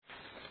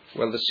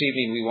Well, this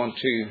evening we want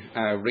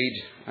to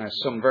read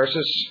some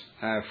verses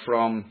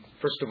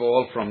first of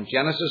all, from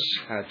Genesis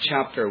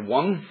chapter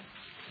 1.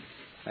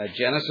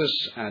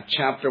 Genesis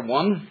chapter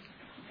 1.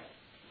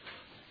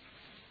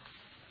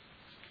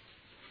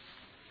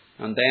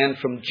 And then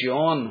from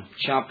John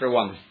chapter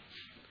 1.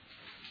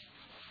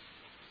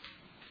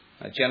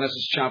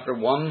 Genesis chapter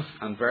 1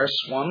 and verse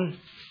 1.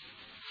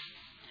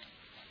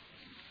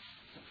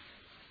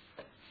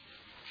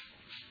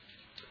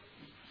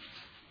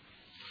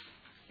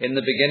 In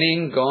the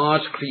beginning,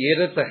 God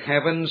created the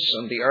heavens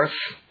and the earth.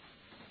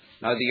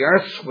 Now the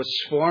earth was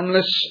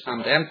formless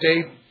and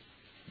empty.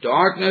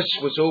 Darkness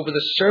was over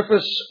the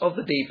surface of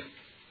the deep,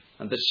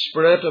 and the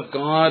Spirit of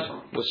God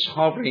was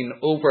hovering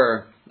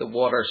over the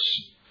waters.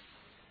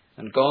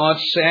 And God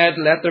said,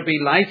 "Let there be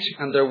light,"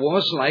 and there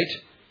was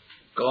light.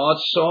 God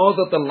saw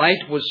that the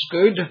light was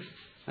good,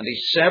 and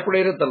He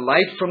separated the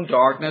light from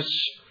darkness.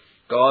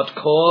 God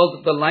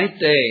called the light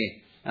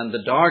day, and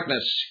the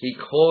darkness He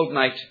called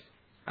night.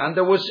 And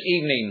there was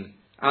evening,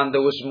 and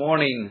there was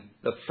morning,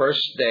 the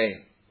first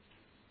day.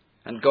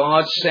 And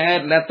God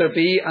said, "Let there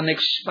be an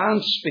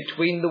expanse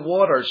between the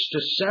waters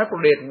to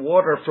separate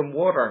water from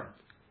water."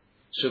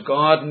 So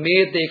God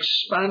made the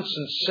expanse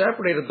and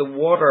separated the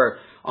water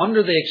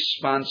under the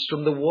expanse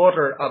from the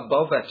water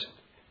above it.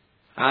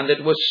 And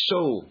it was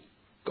so.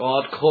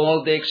 God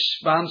called the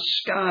expanse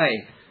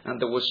sky,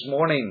 and there was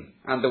morning,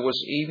 and there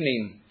was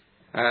evening,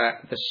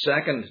 the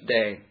second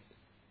day.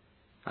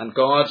 And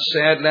God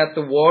said, "Let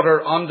the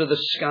water under the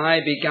sky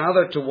be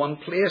gathered to one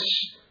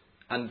place,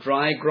 and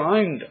dry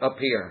ground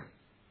appear."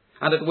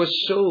 And it was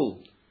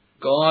so.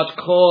 God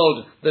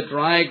called the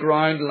dry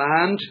ground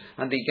land,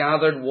 and He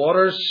gathered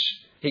waters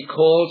He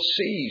called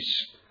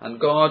seas. And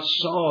God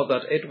saw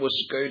that it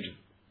was good.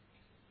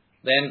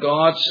 Then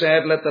God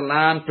said, "Let the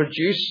land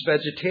produce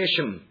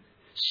vegetation,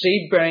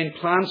 seed-bearing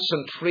plants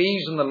and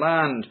trees in the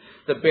land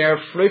that bear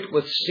fruit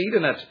with seed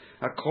in it,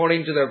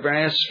 according to their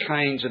various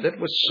kinds." And it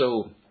was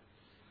so.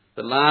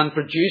 The land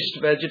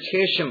produced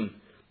vegetation,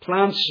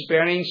 plants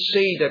bearing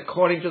seed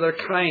according to their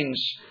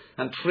kinds,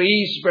 and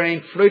trees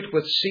bearing fruit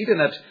with seed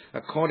in it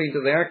according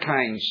to their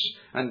kinds.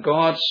 And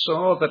God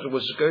saw that it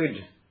was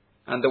good.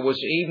 And there was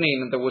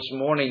evening, and there was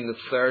morning, the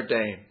third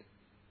day.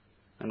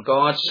 And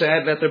God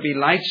said, "Let there be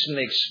lights in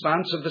the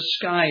expanse of the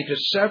sky to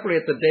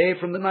separate the day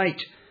from the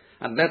night,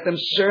 and let them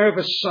serve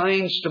as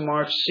signs to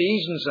mark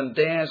seasons and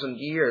days and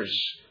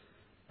years.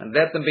 And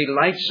let them be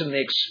lights in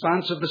the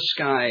expanse of the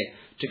sky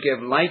to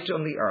give light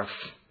on the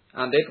earth."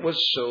 And it was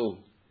so.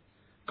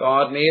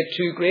 God made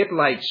two great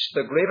lights,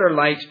 the greater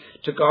light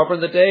to govern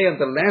the day, and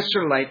the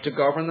lesser light to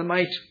govern the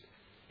night.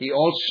 He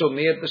also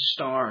made the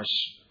stars.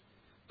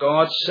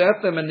 God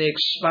set them in the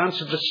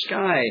expanse of the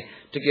sky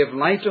to give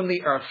light on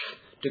the earth,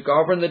 to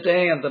govern the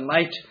day and the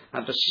night,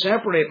 and to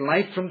separate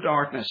light from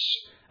darkness.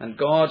 And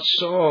God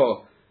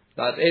saw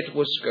that it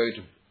was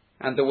good.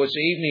 And there was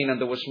evening, and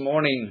there was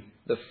morning,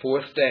 the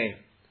fourth day.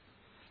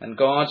 And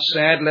God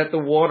said, "Let the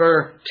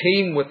water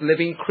teem with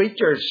living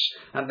creatures,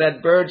 and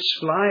let birds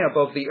fly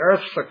above the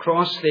earth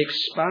across the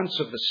expanse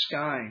of the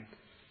sky."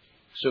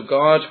 So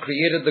God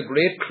created the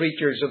great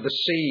creatures of the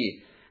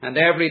sea, and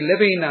every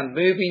living and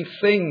moving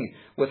thing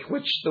with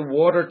which the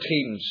water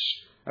teems,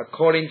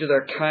 according to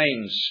their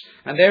kinds,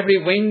 and every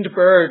winged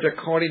bird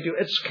according to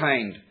its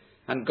kind.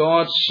 And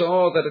God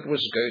saw that it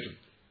was good.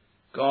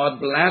 God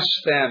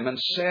blessed them and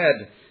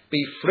said,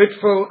 "Be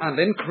fruitful and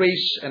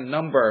increase in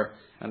number,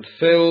 and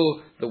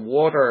fill the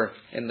water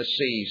in the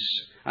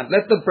seas, and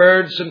let the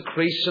birds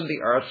increase in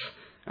the earth."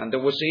 And there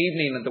was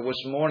evening, and there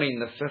was morning,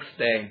 the fifth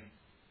day.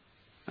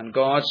 And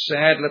God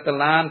said, "Let the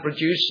land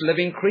produce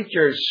living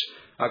creatures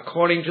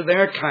according to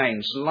their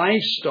kinds,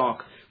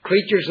 livestock,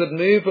 creatures that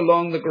move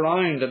along the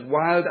ground, and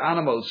wild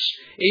animals,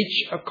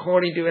 each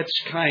according to its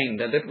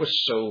kind." And it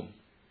was so.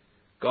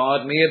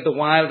 God made the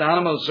wild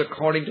animals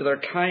according to their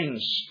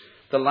kinds,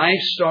 the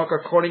livestock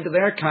according to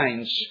their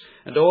kinds,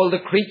 and all the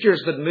creatures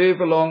that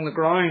move along the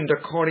ground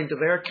according to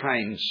their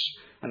kinds.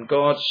 And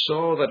God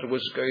saw that it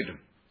was good.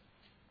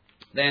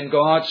 Then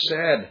God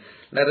said,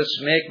 "Let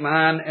us make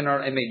man in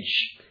our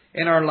image,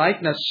 in our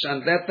likeness,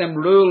 and let them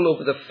rule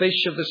over the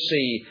fish of the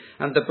sea,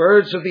 and the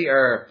birds of the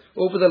air,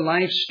 over the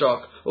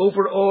livestock,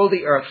 over all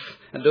the earth,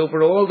 and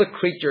over all the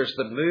creatures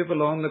that move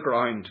along the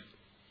ground."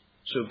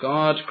 So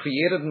God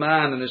created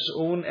man in His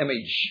own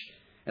image.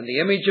 In the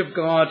image of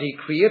God He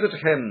created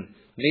him.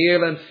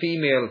 Male and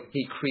female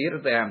He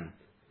created them.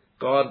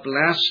 God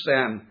blessed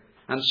them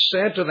and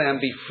said to them,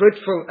 "Be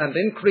fruitful and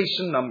increase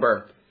in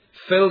number.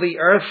 Fill the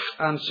earth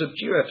and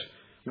subdue it.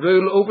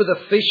 Rule over the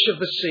fish of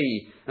the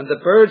sea and the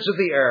birds of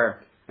the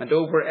air, and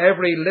over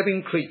every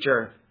living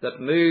creature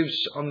that moves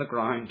on the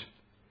ground."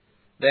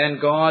 Then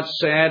God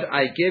said,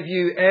 "I give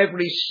you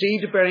every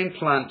seed-bearing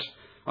plant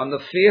on the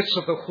face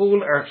of the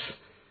whole earth,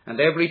 and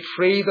every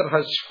tree that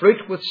has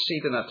fruit with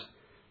seed in it.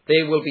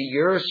 They will be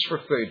yours for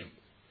food.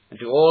 And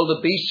to all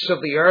the beasts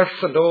of the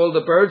earth, and all the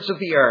birds of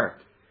the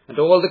air, and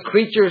all the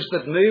creatures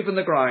that move in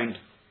the ground,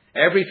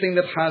 everything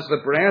that has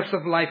the breath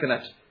of life in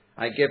it,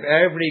 I give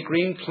every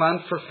green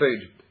plant for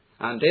food."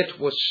 And it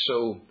was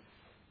so.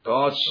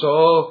 God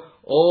saw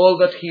all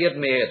that he had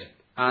made,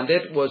 and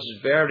it was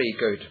very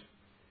good.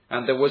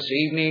 And there was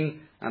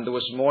evening, and there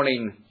was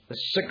morning, the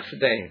sixth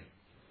day.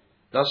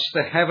 Thus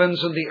the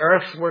heavens and the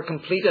earth were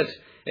completed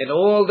in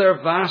all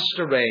their vast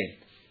array.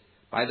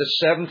 By the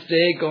seventh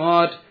day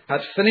God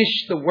had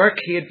finished the work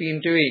he had been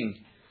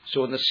doing.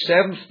 So on the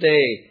seventh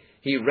day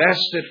he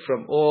rested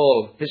from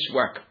all his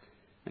work.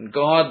 And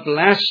God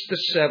blessed the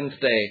seventh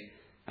day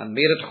and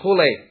made it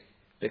holy,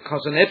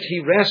 because in it he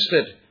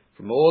rested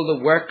from all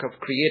the work of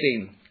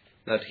creating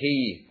that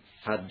he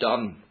had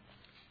done.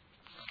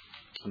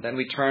 And then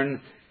we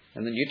turn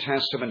in the New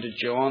Testament to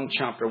John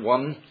chapter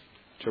 1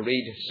 to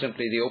read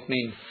simply the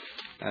opening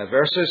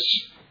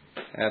verses.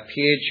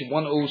 Page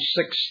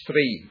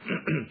 1063.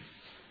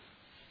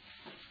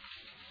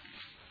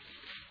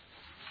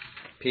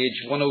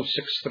 Page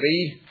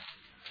 1063.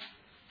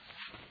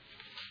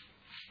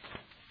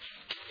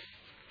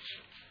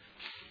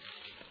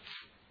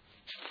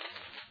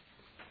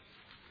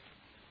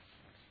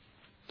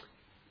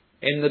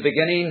 In the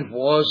beginning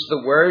was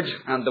the Word,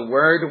 and the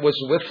Word was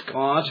with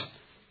God,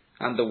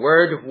 and the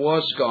Word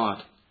was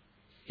God.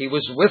 He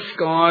was with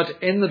God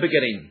in the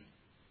beginning.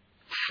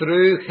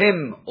 Through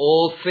him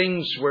all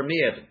things were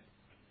made.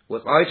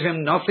 Without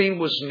him nothing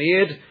was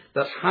made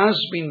that has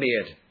been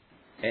made.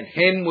 In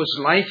him was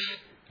life,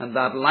 and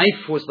that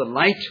life was the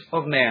light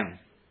of men.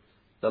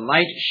 The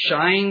light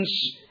shines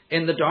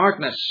in the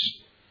darkness,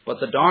 but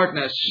the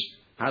darkness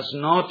has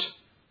not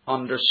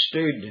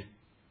understood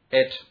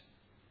it.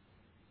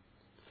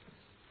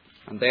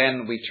 And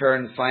then we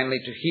turn finally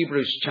to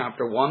Hebrews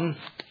chapter 1,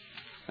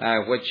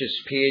 which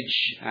is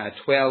page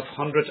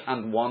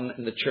 1201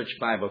 in the Church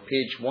Bible,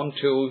 page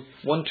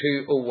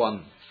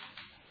 1201.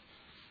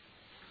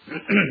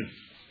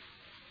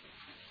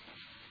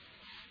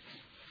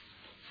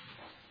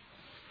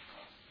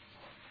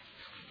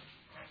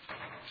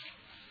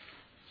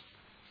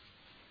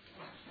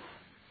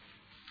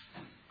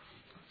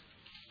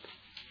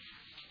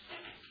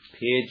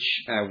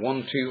 Page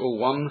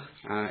 1201,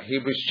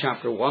 Hebrews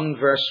chapter 1,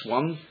 verse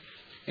 1.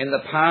 In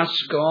the past,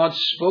 God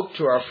spoke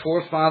to our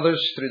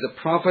forefathers through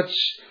the prophets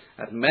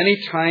at many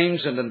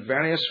times and in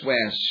various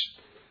ways.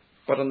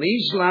 But in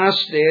these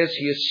last days,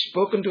 he has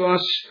spoken to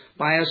us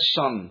by his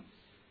Son,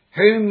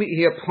 whom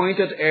he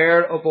appointed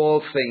heir of all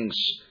things,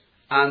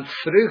 and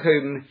through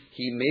whom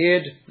he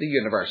made the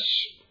universe.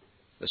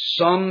 The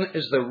Son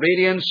is the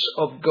radiance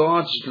of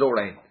God's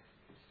glory,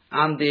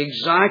 and the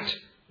exact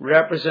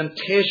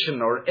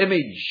representation or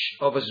image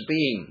of his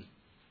being,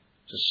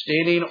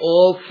 sustaining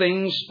all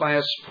things by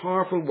his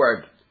powerful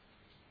word.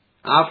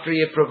 After he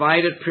had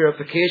provided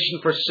purification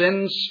for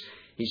sins,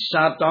 he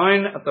sat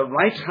down at the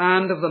right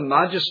hand of the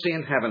Majesty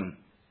in heaven.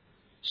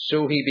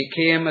 So he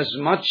became as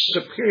much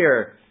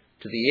superior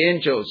to the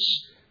angels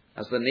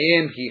as the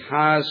name he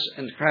has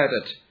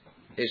inherited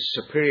is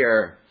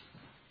superior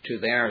to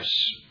theirs.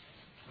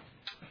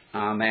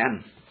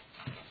 Amen.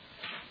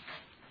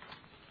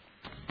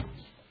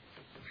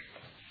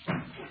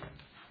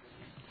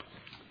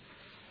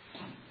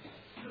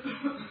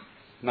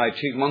 Now,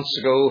 2 months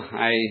ago,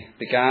 I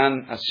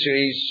began a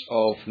series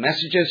of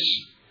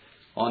messages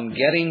on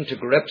getting to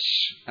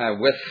grips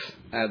with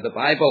the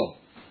Bible.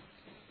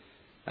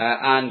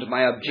 And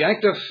my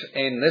objective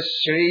in this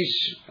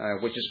series,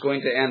 which is going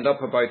to end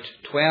up about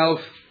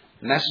 12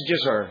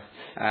 messages or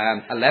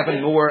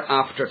 11 more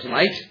after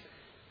tonight,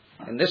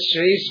 in this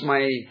series,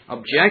 my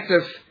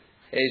objective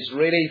is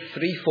really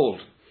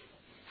threefold.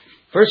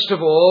 First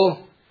of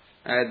all,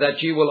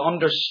 that you will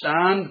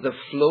understand the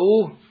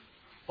flow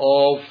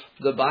of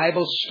the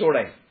Bible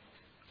story,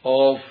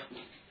 of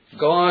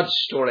God's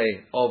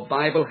story, of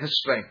Bible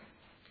history.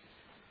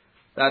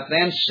 That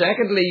then,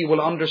 secondly, you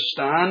will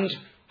understand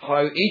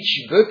how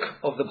each book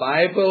of the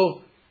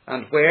Bible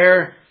and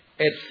where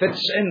it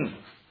fits in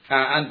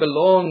and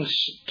belongs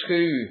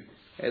to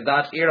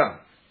that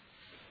era.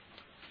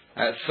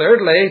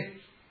 Thirdly,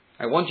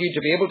 I want you to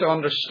be able to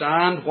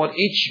understand what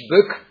each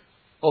book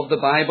of the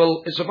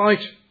Bible is about.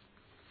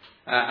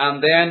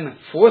 And then,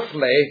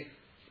 fourthly,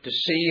 to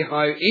see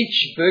how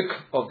each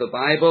book of the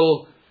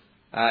Bible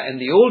in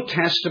the Old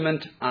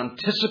Testament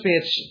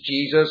anticipates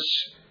Jesus,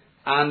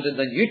 and in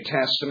the New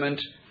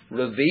Testament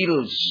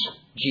reveals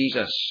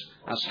Jesus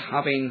as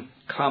having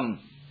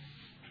come.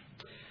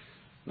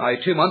 Now,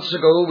 2 months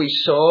ago we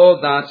saw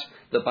that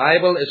the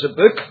Bible is a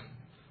book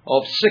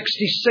of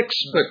 66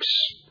 books,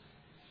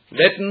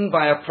 written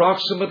by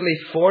approximately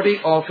 40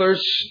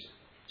 authors,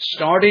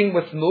 starting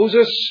with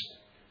Moses,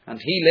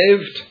 and he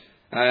lived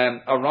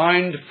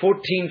around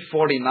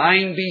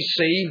 1449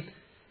 BC,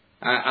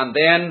 and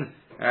then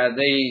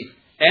the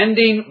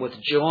ending with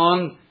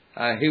John,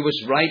 who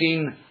was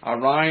writing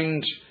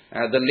around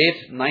the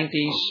late 90s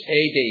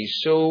AD.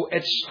 So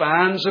it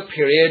spans a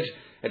period,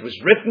 it was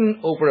written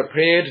over a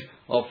period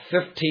of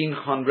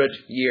 1500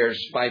 years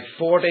by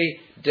 40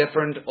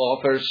 different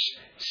authors,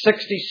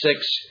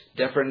 66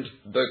 different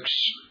books.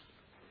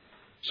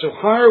 So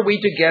how are we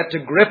to get to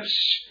grips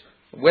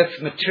with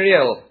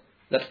material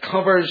that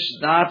covers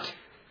that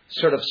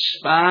sort of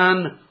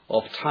span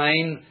of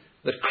time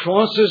that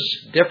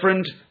crosses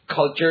different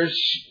cultures.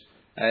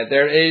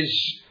 There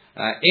is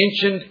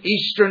ancient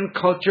Eastern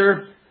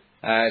culture,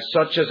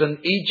 such as in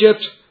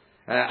Egypt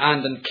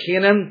and in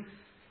Canaan.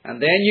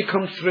 And then you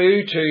come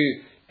through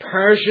to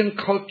Persian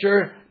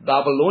culture,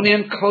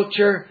 Babylonian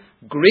culture,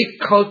 Greek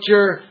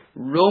culture,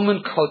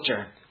 Roman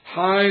culture.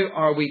 How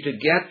are we to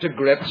get to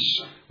grips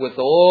with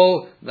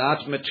all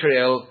that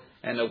material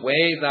in a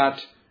way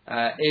that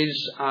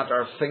is at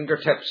our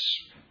fingertips?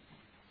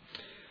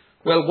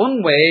 Well,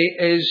 one way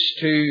is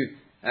to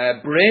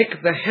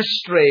break the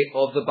history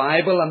of the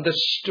Bible and the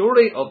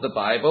story of the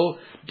Bible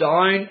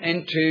down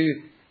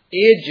into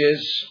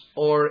ages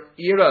or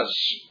eras.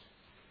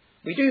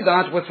 We do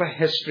that with the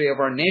history of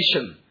our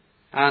nation,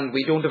 and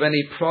we don't have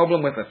any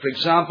problem with it. For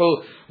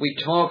example, we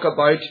talk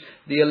about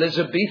the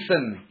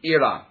Elizabethan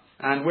era,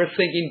 and we're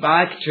thinking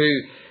back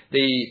to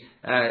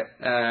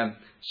the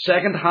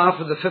second half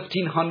of the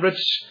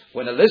 1500s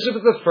when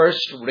Elizabeth I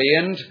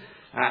reigned,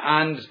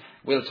 and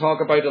we'll talk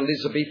about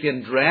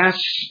Elizabethan dress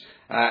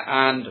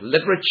and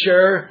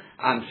literature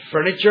and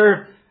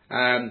furniture,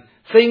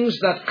 things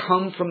that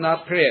come from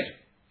that period,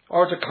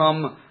 or to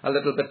come a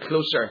little bit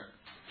closer.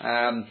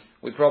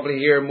 We probably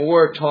hear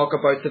more talk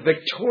about the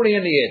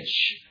Victorian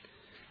age,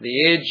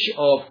 the age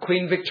of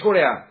Queen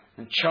Victoria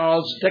and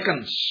Charles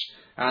Dickens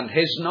and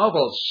his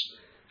novels.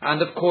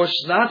 And of course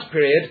that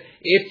period,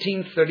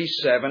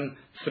 1837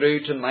 through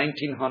to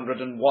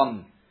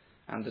 1901.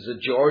 And there's a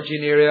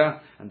Georgian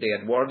era and the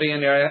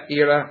Edwardian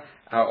era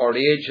or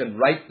age, and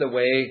right the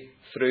way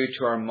through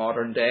to our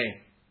modern day.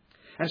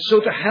 And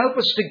so to help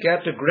us to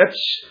get to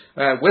grips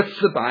with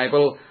the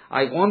Bible,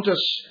 I want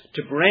us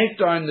to break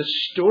down the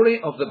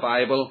story of the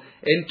Bible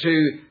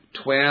into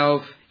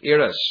 12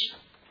 eras.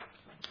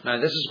 Now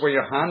this is where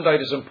your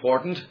handout is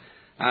important,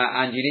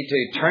 and you need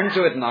to turn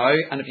to it now.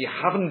 And if you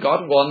haven't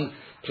got one,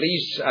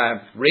 please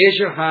raise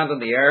your hand in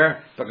the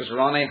air, because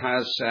Ronnie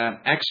has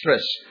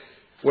extras.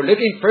 We're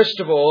looking first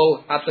of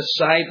all at the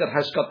side that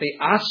has got the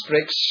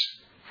asterisk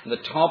in the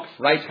top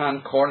right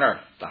hand corner,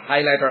 the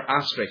highlighter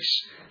asterisk.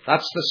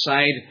 That's the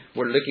side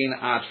we're looking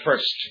at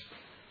first.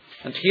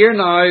 And here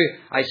now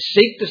I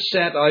seek to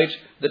set out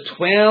the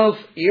 12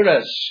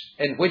 eras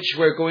in which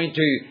we're going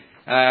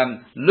to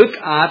look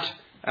at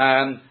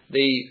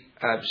the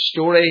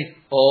story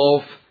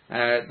of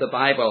the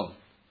Bible.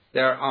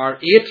 There are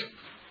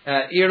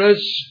 8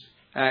 eras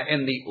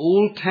in the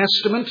Old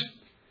Testament,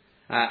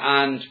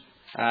 and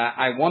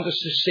I want us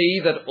to see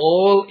that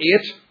all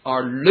 8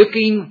 are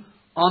looking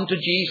unto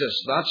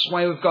Jesus. That's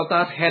why we've got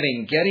that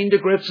heading, Getting to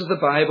Grips with the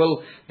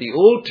Bible, the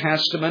Old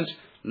Testament,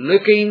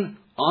 looking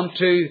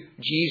unto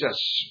Jesus.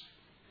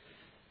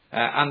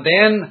 And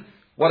then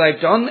what I've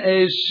done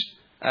is,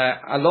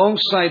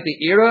 alongside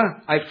the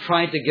era, I've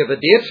tried to give a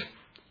date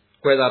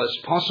where that is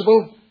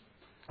possible.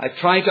 I've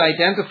tried to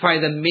identify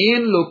the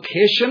main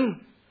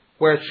location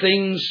where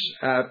things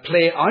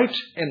play out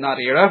in that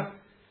era.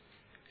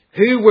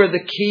 Who were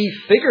the key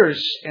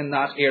figures in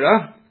that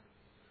era?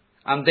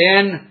 And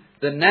then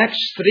the next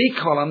 3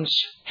 columns,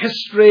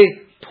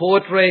 history,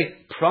 poetry,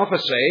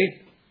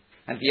 prophecy.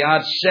 And if you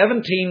add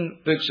 17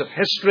 books of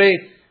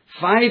history,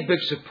 5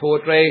 books of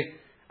poetry,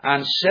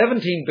 and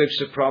 17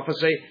 books of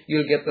prophecy,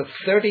 you'll get the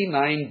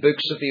 39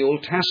 books of the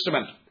Old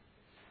Testament.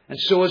 And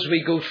so as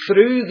we go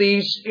through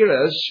these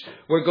eras,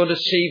 we're going to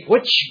see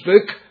which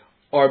book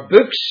or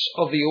books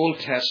of the Old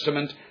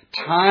Testament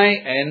tie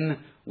in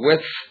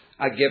with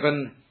a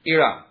given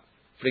era.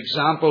 For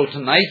example,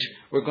 tonight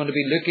we're going to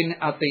be looking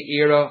at the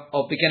era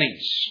of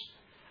beginnings.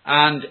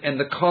 And in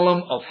the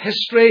column of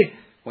history,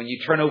 when you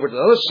turn over to the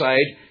other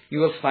side, you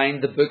will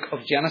find the book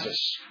of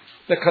Genesis,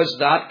 because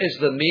that is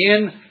the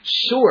main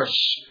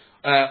source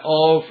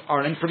of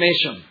our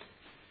information.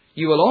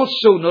 You will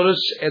also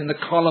notice in the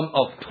column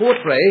of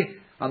poetry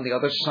on the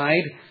other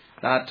side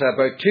that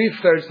about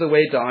 2/3 of the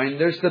way down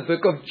there's the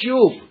book of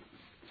Job.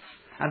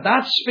 And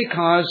that's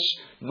because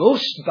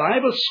most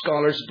Bible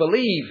scholars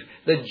believe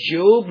that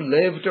Job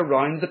lived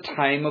around the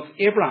time of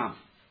Abraham.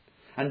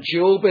 And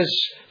Job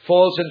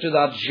falls into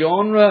that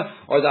genre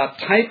or that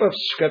type of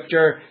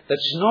scripture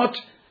that's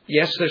not,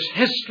 yes, there's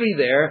history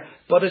there,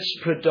 but it's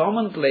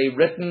predominantly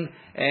written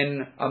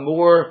in a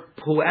more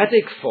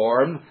poetic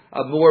form,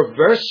 a more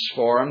verse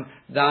form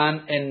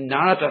than in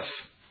narrative.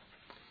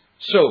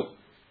 So,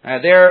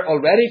 there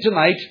already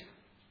tonight,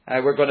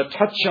 we're going to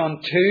touch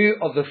on 2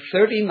 of the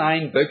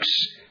 39 books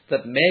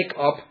that make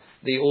up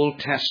the Old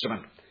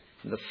Testament.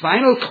 In the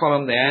final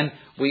column then,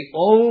 we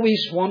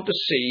always want to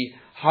see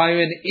how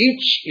in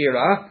each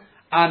era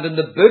and in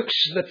the books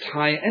that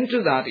tie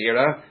into that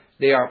era,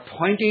 they are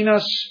pointing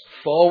us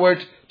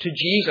forward to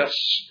Jesus,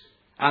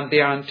 and they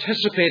are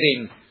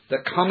anticipating the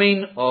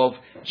coming of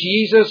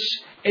Jesus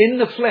in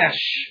the flesh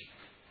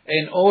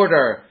in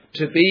order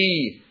to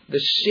be the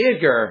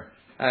Saviour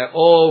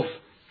of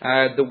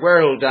the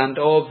world and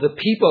of the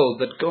people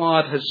that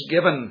God has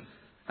given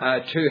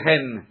to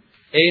him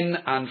in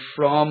and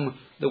from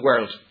the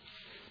world.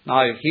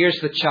 Now, here's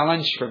the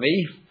challenge for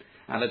me,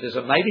 and it is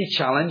a mighty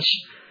challenge,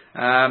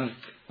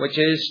 which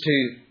is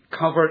to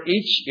cover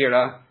each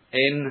era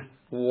in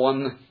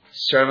one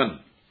sermon.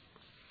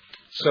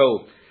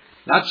 So,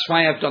 that's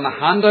why I've done a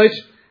handout,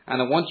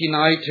 and I want you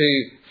now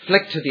to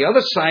flick to the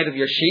other side of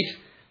your sheet,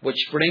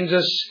 which brings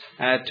us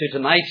to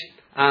tonight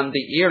and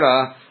the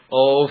era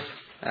of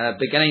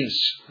beginnings.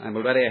 I'm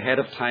already ahead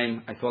of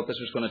time. I thought this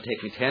was going to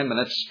take me 10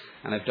 minutes,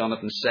 and I've done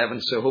it in 7,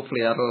 so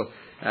hopefully that'll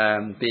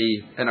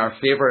be in our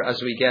favour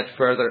as we get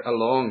further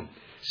along.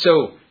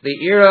 So,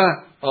 the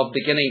era of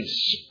beginnings.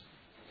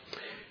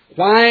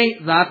 Why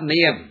that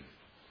name?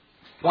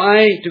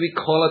 Why do we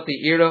call it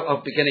the era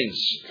of beginnings?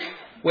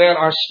 Well,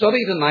 our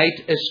study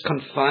tonight is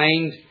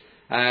confined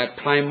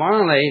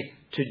primarily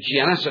to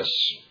Genesis.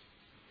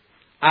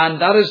 And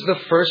that is the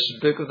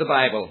first book of the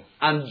Bible.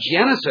 And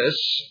Genesis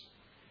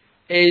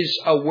is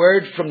a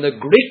word from the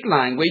Greek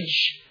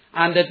language,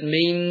 and it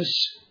means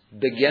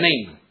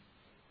beginning.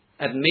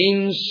 It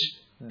means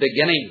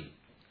beginning.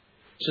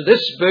 So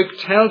this book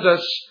tells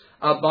us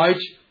about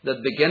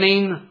the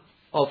beginning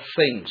of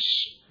things.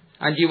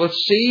 And you will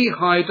see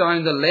how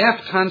down the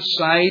left-hand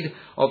side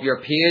of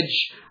your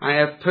page I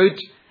have put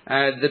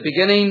the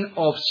beginning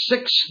of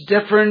 6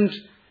 different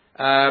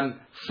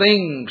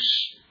things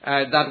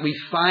that we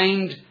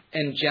find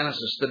in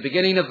Genesis. The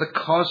beginning of the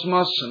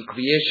cosmos and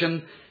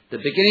creation, the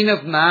beginning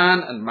of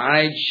man and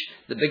marriage,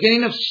 the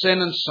beginning of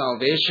sin and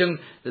salvation,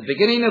 the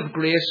beginning of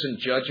grace and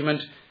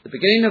judgment, the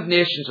beginning of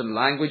nations and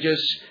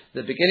languages,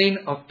 the beginning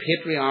of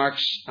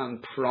patriarchs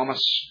and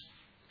promise.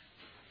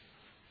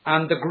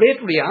 And the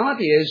great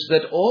reality is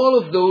that all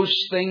of those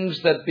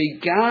things that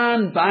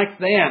began back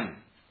then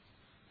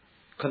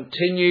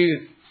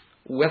continue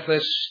with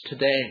us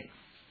today.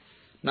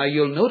 Now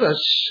you'll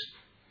notice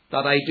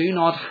that I do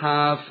not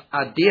have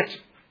a date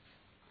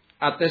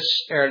at this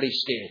early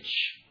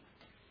stage,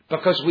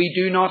 because we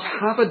do not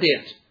have a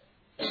date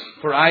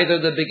for either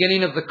the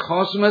beginning of the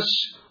cosmos,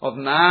 of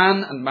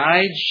man and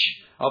marriage,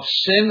 of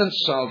sin and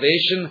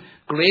salvation,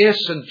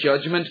 grace and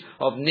judgment,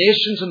 of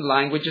nations and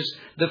languages.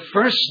 The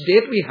first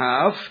date we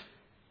have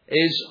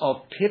is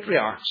of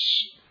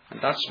patriarchs.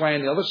 And that's why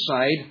on the other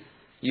side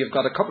you've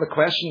got a couple of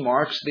question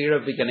marks there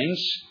of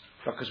beginnings,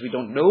 because we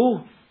don't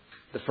know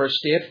the first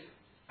date.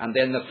 And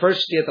then the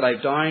first date that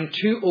I've down,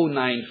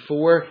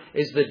 2094,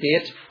 is the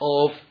date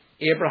of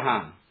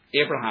Abraham.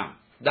 Abraham.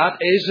 That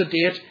is a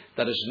date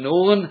that is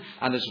known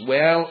and is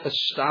well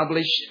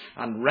established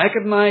and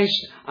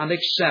recognized and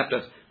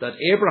accepted, that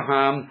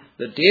Abraham,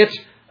 the date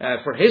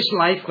for his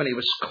life when he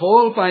was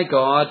called by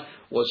God,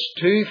 was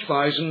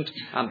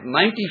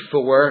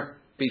 2094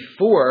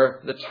 before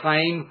the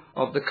time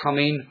of the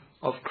coming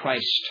of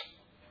Christ.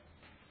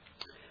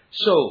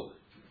 So,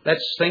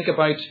 let's think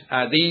about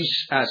these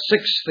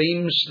 6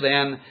 themes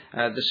then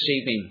this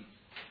evening,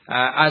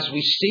 as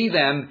we see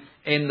them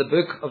in the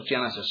book of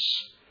Genesis.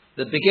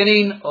 The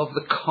beginning of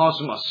the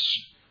cosmos,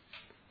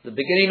 the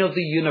beginning of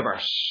the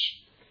universe.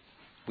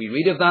 We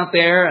read of that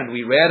there, and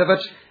we read of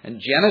it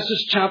in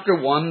Genesis chapter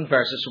 1,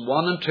 verses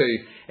 1 and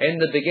 2. In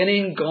the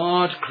beginning,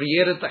 God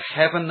created the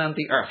heaven and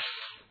the earth.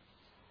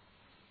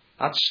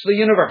 That's the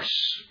universe.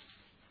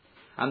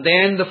 And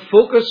then the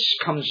focus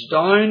comes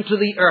down to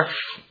the earth.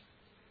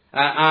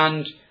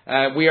 And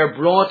we are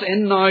brought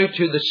in now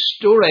to the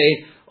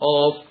story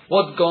of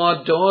what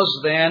God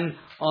does then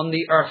on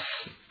the earth.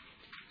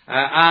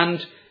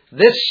 And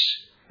this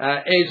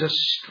is a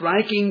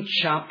striking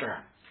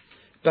chapter,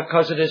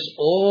 because it is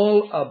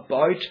all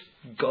about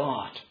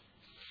God.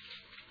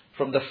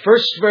 From the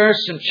first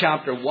verse in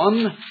chapter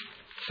 1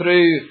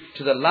 through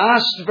to the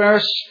last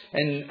verse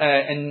in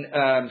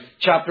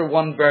chapter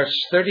 1, verse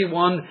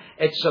 31,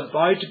 it's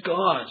about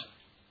God.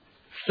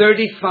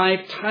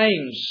 35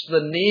 times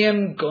the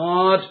name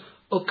God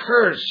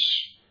occurs.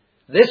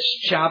 This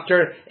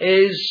chapter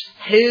is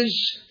His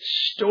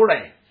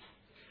story.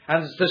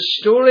 And it's the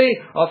story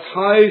of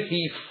how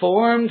He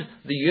formed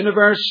the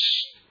universe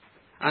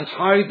and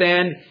how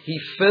then He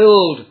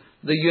filled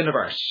the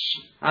universe.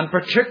 And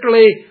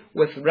particularly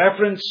with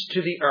reference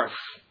to the earth.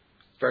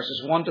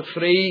 Verses 1 to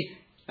 3,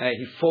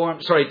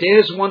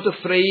 days 1 to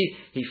 3,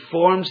 He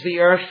forms the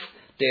earth.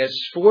 Days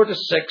 4 to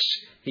 6,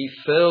 He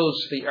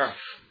fills the earth.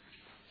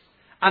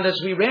 And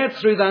as we read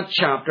through that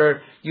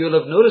chapter, you'll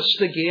have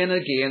noticed again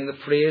and again the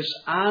phrase,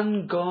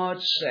 "and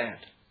God said."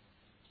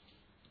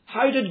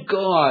 How did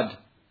God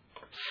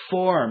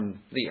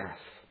form the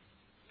earth?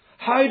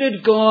 How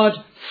did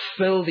God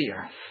fill the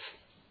earth?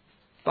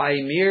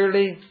 By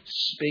merely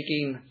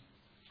speaking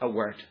a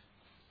word.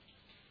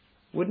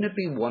 Wouldn't it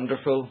be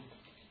wonderful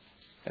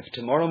if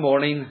tomorrow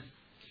morning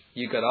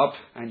you got up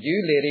and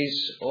you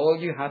ladies, all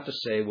you had to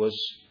say was,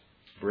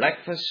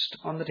 "breakfast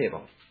on the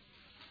table."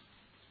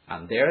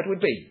 And there it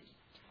would be.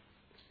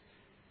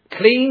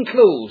 Clean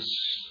clothes.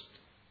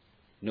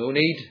 No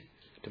need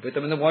to put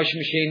them in the washing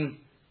machine.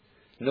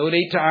 No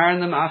need to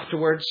iron them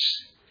afterwards.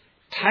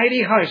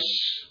 Tidy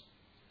house.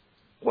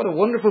 What a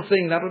wonderful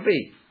thing that would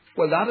be.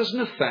 Well, that is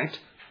in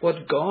effect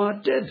what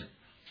God did.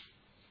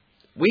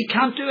 We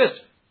can't do it.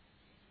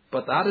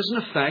 But that is in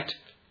effect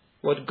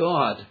what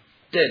God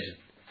did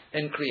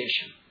in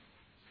creation.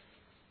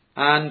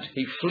 And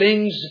He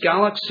flings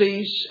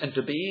galaxies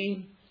into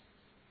being.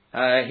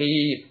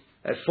 He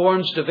It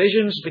forms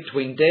divisions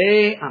between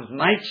day and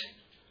night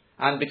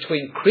and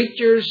between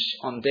creatures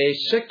on day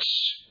 6.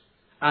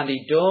 And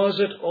he does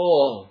it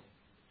all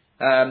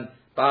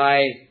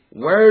by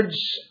words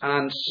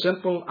and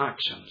simple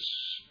actions.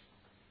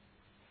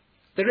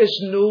 There is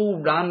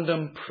no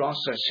random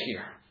process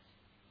here.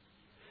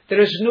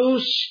 There is no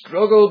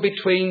struggle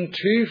between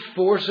two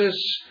forces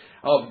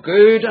of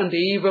good and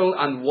evil,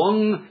 and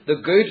the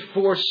good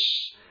force,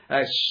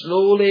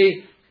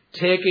 slowly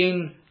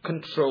taking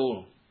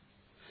control.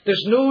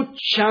 There's no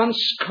chance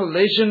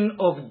collision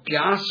of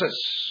gases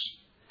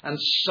and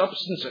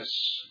substances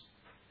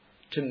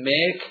to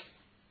make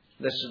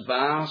this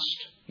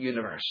vast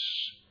universe.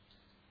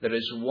 There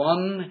is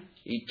one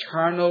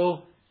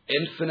eternal,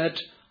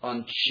 infinite,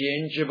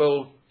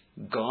 unchangeable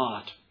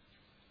God.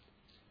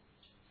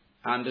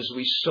 And as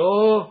we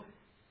saw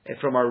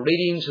from our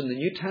readings in the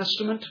New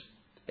Testament,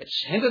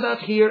 it's hinted at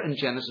here in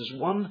Genesis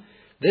 1,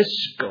 this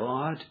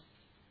God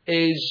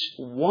is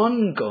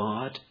one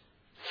God,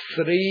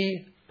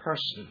 3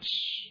 persons.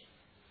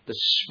 The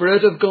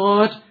Spirit of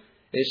God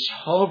is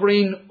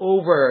hovering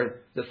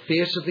over the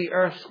face of the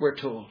earth, we're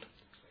told.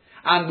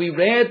 And we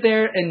read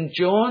there in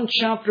John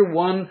chapter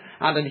 1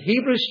 and in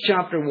Hebrews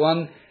chapter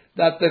 1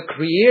 that the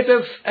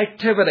creative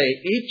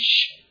activity,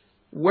 each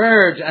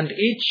word and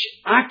each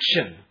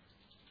action,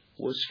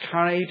 was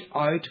carried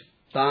out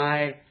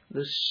by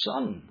the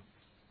Son.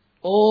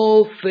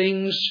 All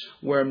things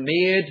were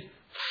made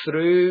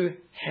through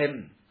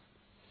Him.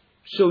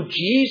 So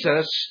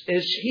Jesus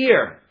is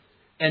here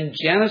in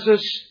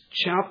Genesis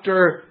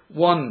chapter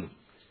 1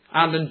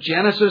 and in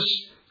Genesis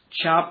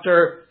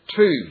chapter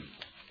 2.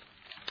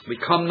 We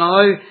come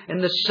now in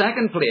the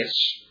second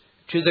place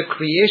to the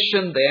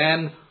creation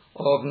then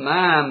of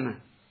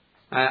man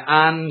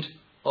and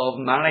of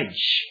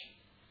marriage.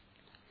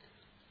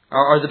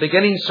 Or the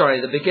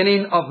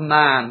beginning of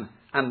man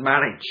and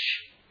marriage.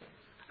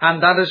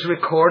 And that is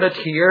recorded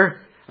here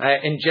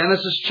in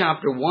Genesis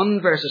chapter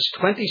 1 verses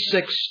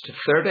 26 to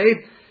 30.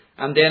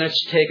 And then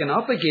it's taken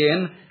up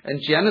again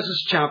in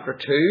Genesis chapter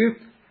 2.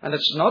 And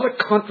it's not a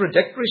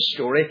contradictory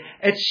story,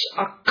 it's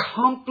a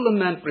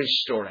complementary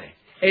story.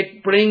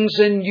 It brings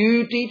in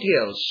new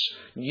details,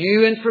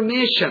 new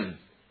information.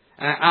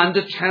 And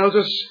it tells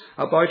us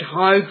about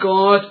how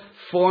God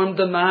formed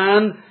the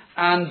man,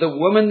 and the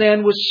woman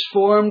then was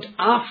formed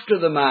after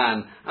the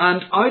man,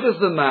 and out of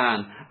the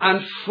man,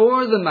 and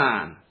for the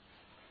man.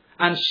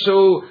 And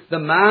so the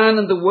man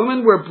and the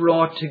woman were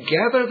brought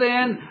together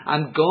then,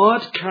 and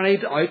God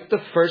carried out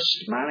the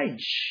first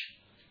marriage.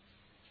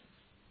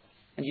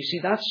 And you see,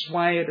 that's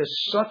why it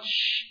is such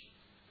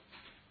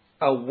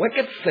a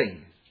wicked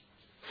thing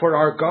for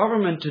our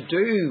government to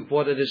do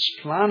what it is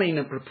planning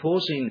and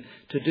proposing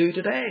to do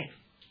today,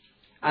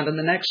 and in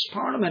the next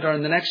Parliament or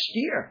in the next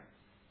year,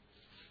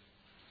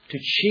 to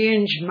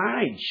change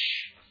marriage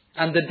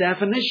and the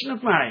definition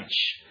of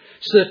marriage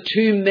so that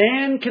 2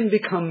 men can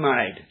become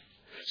married,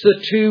 so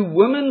that 2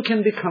 women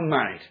can become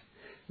married.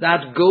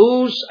 That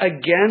goes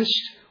against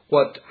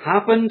what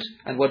happened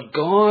and what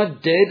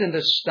God did and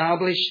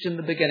established in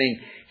the beginning.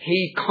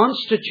 He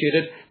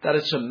constituted that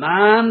it's a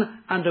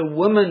man and a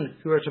woman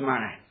who are to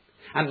marry.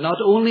 And not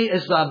only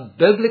is that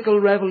biblical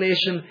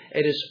revelation,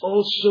 it is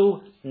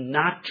also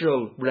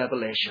natural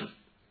revelation.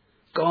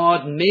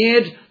 God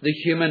made the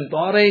human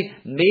body,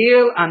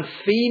 male and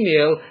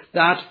female,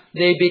 that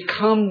they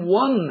become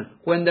one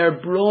when they're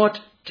brought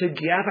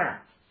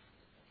together.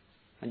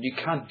 And you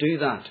can't do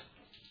that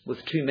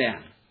with 2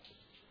 men.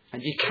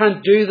 And you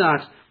can't do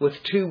that with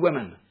 2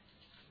 women.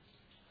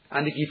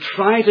 And if you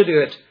try to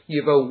do it,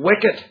 you have a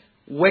wicked,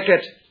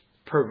 wicked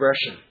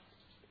perversion.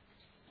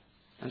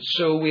 And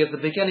so we have the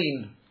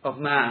beginning of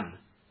man,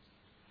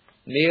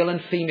 male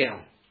and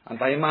female. And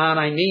by man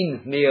I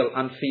mean male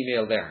and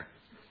female there.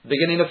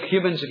 Beginning of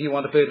humans, if you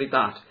want to put it like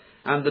that.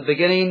 And the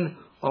beginning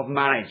of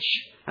marriage.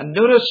 And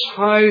notice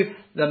how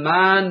the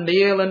man,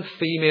 male and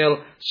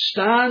female,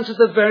 stands at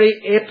the very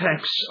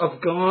apex of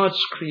God's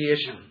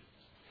creation.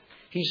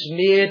 He's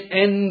made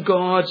in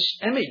God's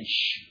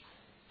image.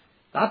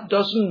 That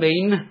doesn't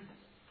mean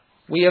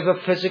we have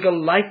a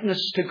physical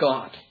likeness to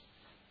God,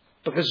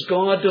 because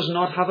God does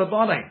not have a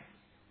body.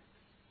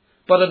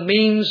 But it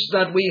means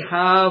that we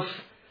have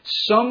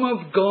some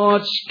of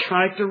God's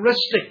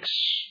characteristics.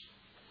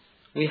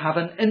 We have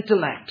an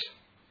intellect.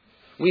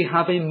 We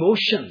have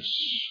emotions.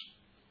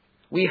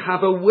 We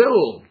have a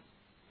will.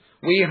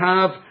 We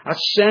have a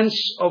sense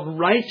of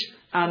right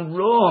and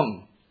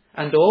wrong.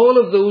 And all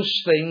of those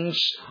things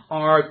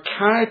are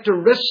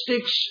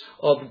characteristics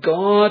of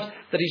God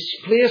that He's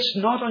placed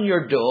not on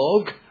your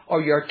dog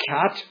or your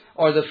cat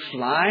or the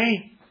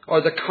fly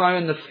or the cow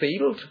in the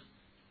field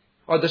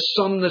or the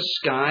sun in the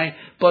sky,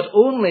 but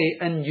only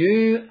in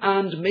you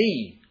and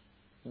me.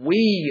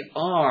 We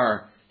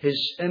are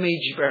His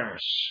image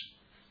bearers.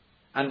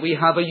 And we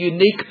have a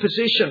unique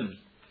position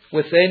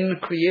within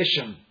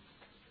creation.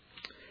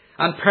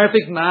 And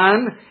perfect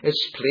man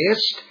is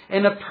placed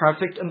in a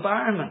perfect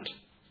environment,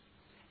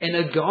 in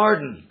a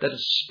garden that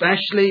is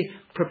specially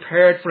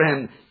prepared for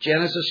him.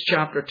 Genesis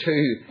chapter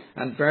 2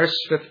 and verse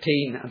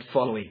 15 and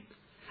following.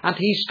 And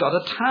he's got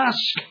a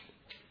task.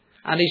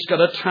 And he's got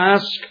a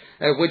task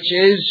which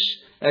is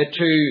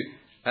to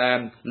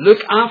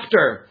look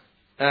after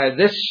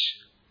this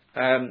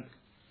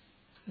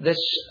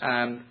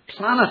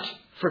planet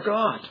for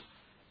God.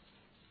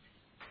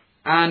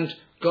 And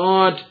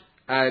God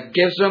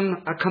gives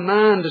him a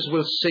command, as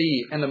we'll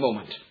see in a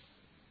moment.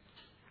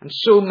 And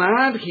so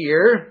man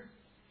here,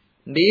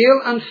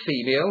 male and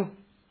female,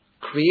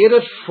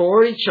 created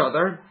for each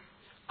other,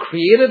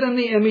 created in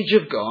the image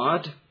of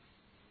God,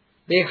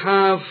 they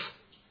have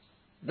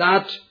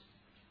that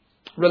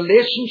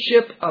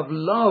relationship of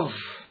love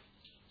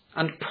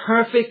and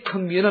perfect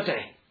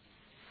community,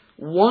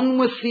 one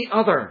with the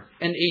other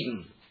in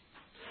Eden,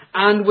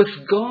 and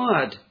with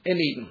God in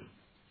Eden.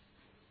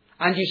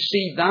 And you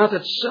see, that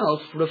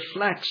itself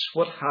reflects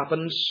what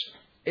happens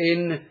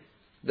in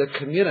the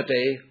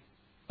community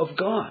of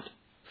God,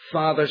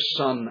 Father,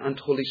 Son, and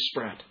Holy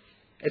Spirit.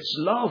 It's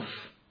love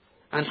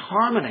and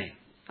harmony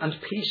and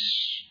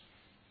peace.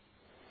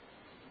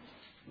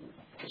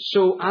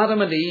 So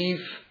Adam and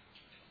Eve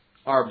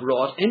are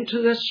brought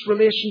into this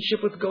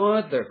relationship with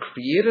God. They're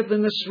created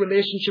in this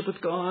relationship with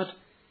God.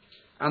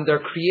 And they're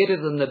created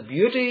in the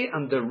beauty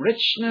and the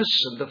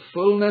richness and the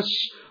fullness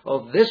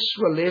of this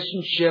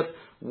relationship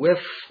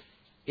with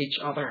each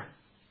other.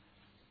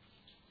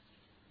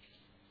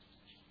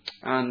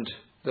 And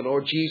the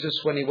Lord Jesus,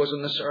 when he was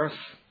on this earth,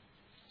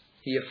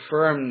 he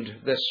affirmed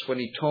this when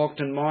he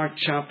talked in Mark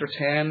chapter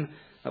 10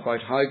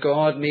 about how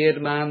God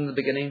made man in the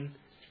beginning.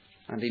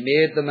 And he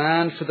made the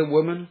man for the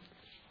woman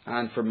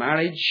and for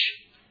marriage.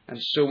 And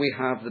so we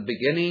have the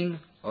beginning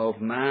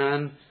of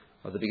man,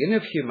 or the beginning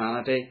of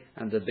humanity,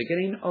 and the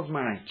beginning of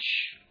marriage.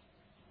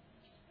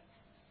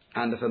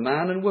 And if a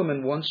man and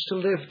woman wants to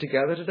live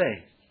together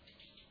today,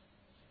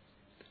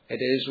 it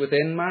is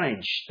within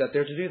marriage that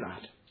they're to do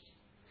that.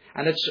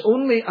 And it's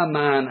only a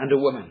man and a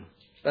woman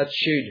that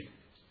should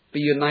be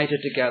united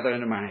together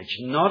in a marriage.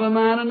 Not a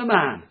man and a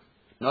man,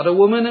 not a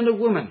woman and a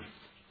woman,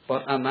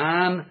 but a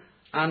man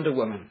and a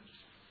woman.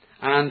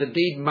 And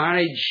indeed,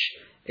 marriage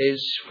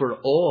is for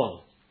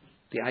all.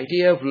 The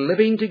idea of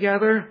living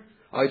together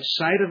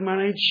outside of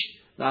marriage,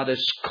 that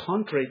is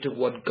contrary to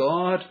what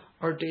God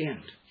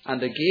ordained.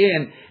 And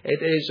again,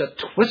 it is a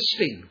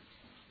twisting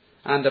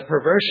and a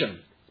perversion,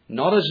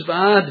 not as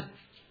bad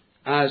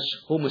as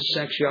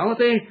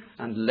homosexuality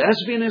and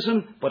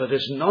lesbianism, but it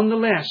is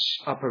nonetheless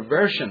a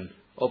perversion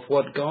of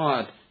what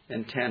God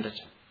intended.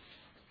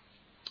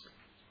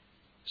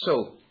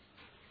 So,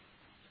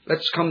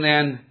 let's come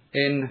then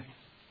in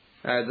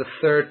the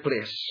third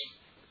place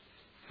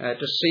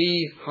to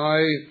see how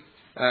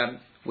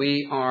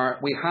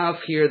we have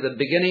here the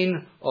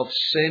beginning of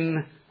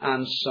sin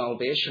and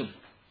salvation.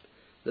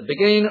 The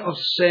beginning of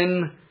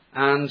sin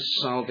and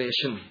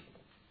salvation.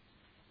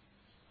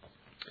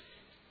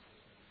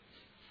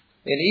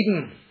 In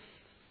Eden,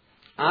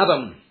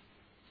 Adam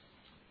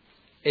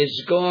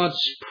is God's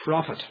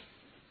prophet.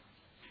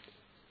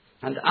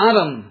 And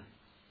Adam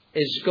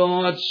is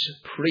God's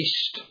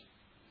priest.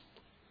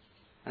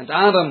 And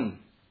Adam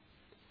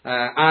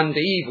and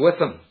Eve with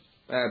him,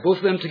 both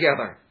of them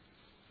together,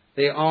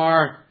 they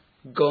are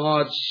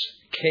God's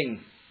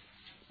king.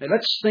 Now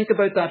let's think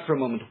about that for a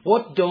moment.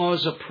 What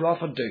does a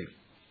prophet do?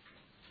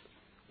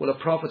 Well, a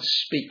prophet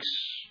speaks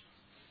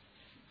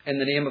in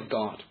the name of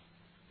God.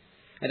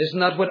 And isn't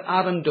that what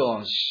Adam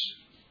does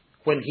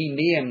when he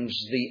names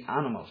the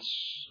animals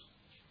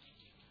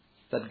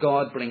that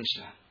God brings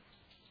to him,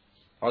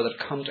 or that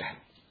come to him?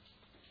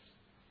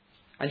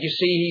 And you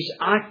see, he's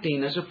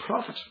acting as a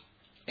prophet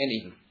in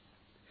Eden.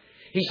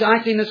 He's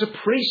acting as a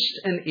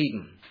priest in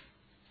Eden.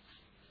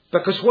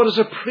 Because what does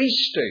a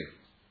priest do?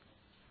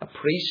 A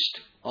priest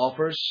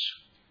offers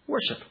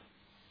worship.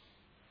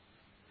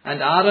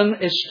 And Adam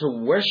is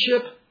to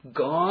worship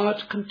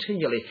God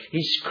continually.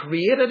 He's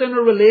created in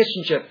a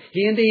relationship.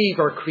 He and Eve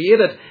are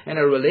created in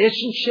a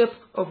relationship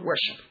of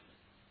worship.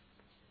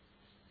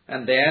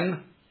 And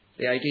then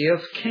the idea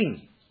of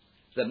king.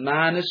 That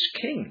man is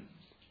king.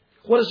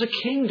 What does a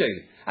king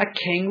do? A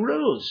king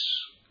rules.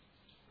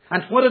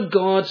 And what did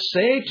God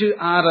say to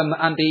Adam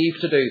and Eve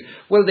to do?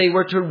 Well, they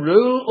were to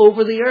rule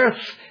over the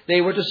earth.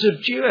 They were to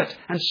subdue it.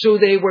 And so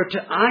they were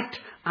to act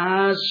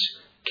as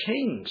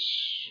kings.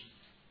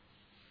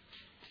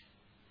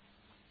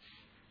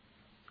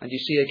 And you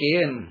see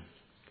again,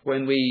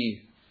 when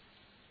we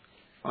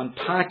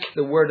unpack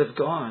the Word of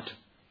God,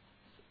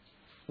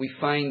 we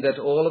find that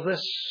all of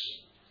this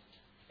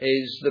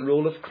is the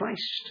role of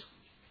Christ.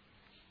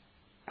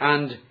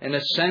 And in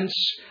a sense,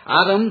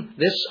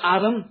 this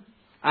Adam,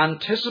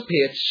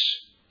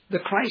 anticipates the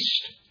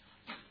Christ.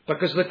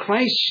 Because the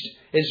Christ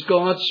is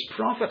God's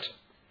prophet.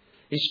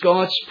 He's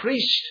God's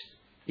priest.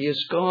 He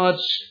is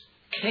God's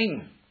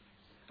king.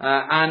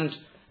 And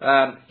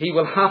he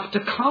will have to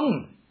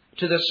come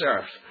to this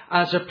earth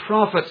as a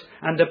prophet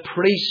and a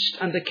priest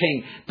and a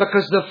king.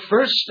 Because the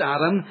first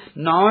Adam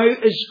now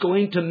is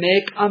going to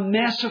make a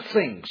mess of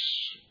things.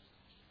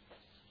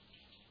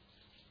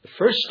 The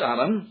first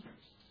Adam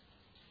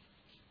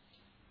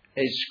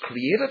is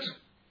created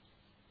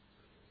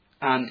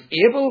and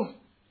able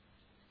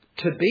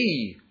to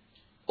be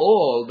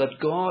all that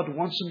God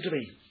wants him to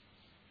be.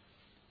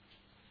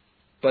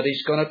 But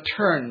he's going to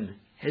turn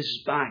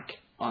his back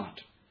on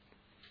it.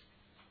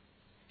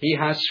 He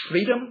has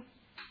freedom,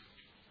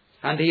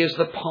 and he has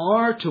the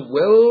power to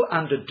will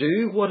and to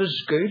do what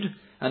is good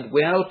and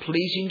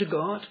well-pleasing to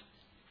God.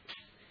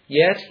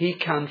 Yet he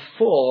can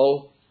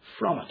fall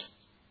from it.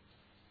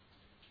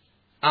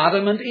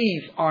 Adam and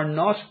Eve are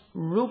not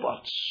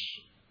robots,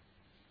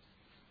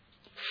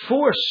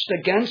 forced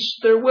against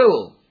their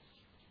will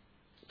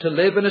to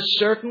live in a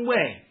certain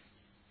way.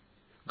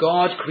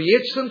 God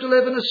creates them to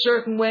live in a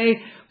certain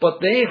way, but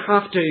they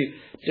have to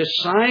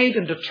decide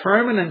and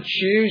determine and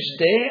choose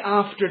day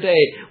after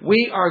day.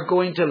 We are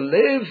going to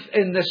live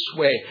in this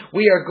way.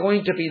 We are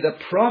going to be the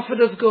prophet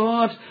of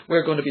God.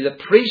 We're going to be the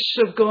priests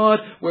of God.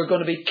 We're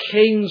going to be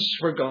kings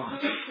for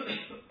God.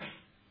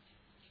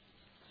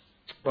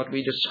 But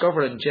we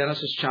discover in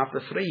Genesis chapter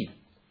 3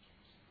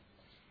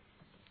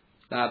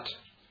 that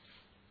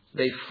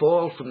they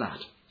fall from that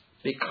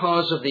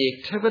because of the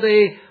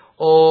activity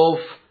of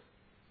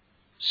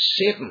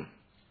Satan,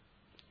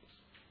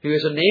 who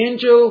is an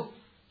angel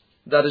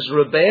that has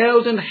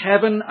rebelled in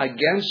heaven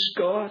against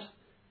God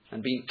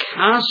and been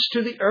cast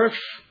to the earth.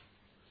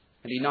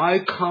 And he now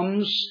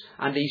comes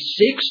and he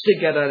seeks to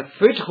get a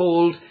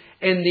foothold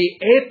in the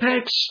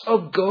apex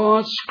of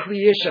God's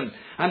creation.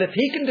 And if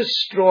he can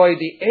destroy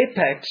the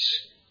apex,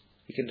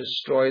 he can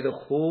destroy the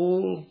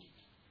whole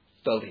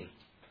building.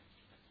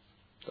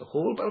 The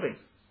whole building.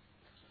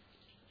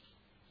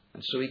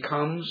 And so he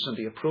comes and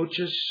he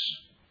approaches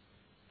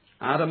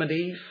Adam and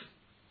Eve.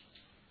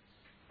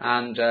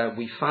 And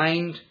we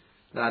find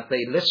that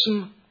they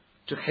listen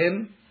to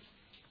him.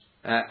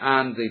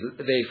 And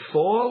they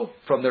fall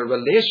from their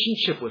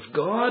relationship with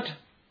God.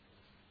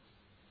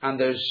 And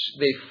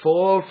they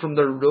fall from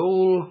their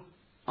role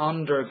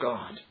under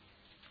God.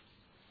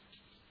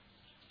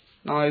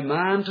 Now,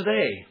 man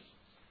today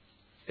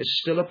is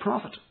still a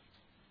prophet.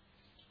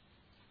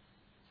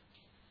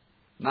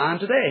 Man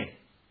today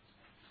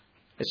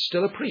is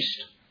still a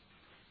priest.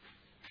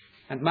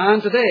 And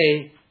man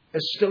today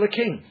is still a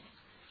king.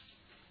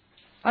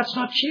 That's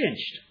not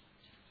changed.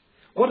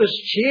 What has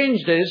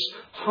changed is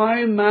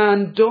how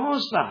man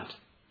does that.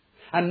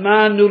 And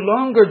man no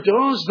longer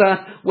does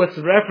that with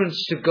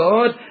reference to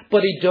God,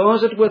 but he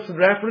does it with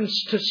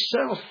reference to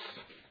self.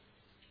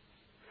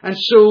 And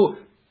so,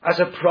 as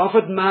a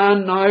prophet,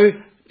 man now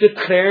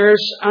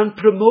declares and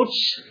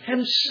promotes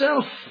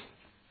himself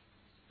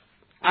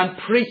and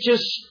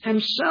preaches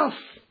himself.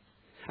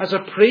 As a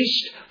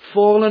priest,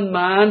 fallen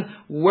man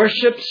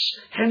worships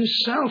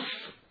himself.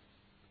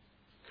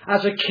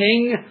 As a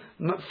king,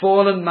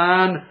 fallen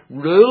man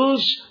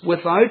rules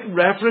without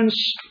reference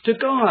to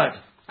God,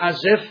 as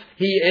if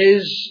he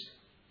is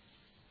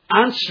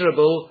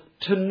answerable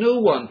to no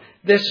one.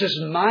 This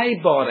is my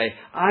body.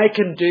 I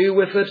can do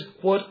with it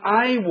what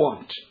I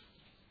want.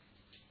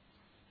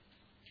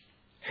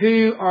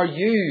 Who are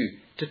you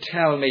to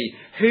tell me?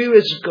 Who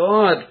is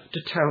God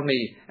to tell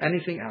me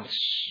anything else?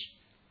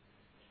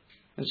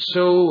 And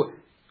so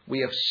we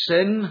have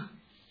sin,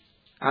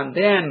 and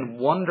then,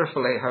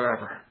 wonderfully,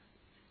 however,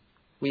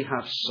 we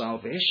have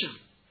salvation.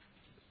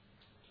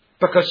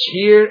 Because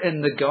here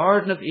in the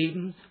Garden of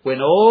Eden, when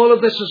all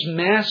of this is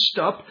messed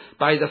up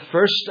by the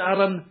first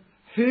Adam,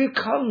 who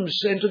comes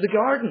into the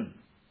garden?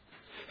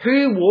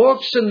 Who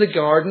walks in the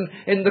garden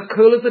in the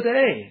cool of the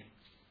day?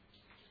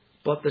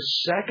 But the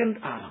second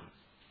Adam,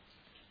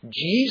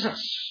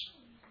 Jesus,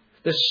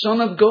 the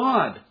Son of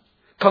God,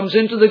 comes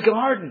into the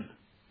garden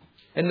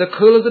in the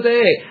cool of the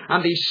day,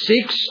 and he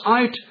seeks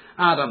out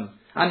Adam.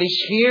 And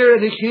he's here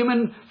in the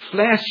human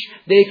flesh.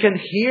 They can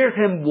hear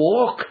him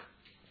walk.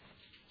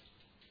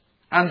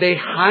 And they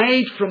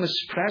hide from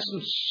his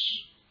presence.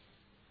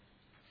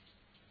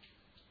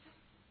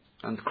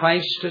 And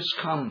Christ has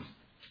come.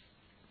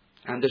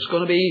 And there's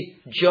going to be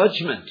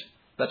judgment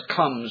that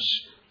comes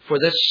for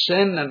this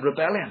sin and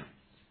rebellion.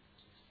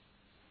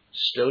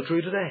 Still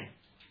true today.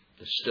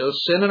 There's still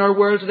sin in our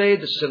world today.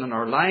 There's sin in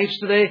our lives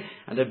today.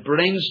 And it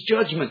brings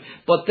judgment.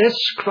 But this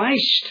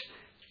Christ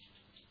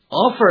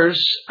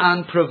offers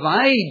and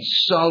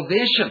provides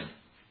salvation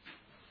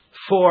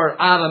for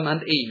Adam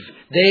and Eve.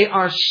 They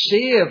are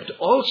saved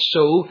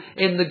also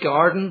in the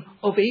Garden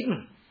of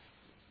Eden.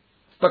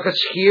 Because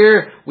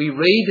here we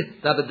read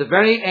that at the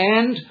very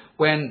end,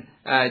 when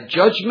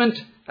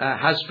judgment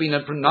has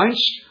been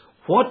pronounced,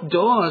 what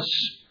does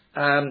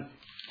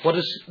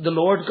the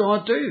Lord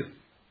God do?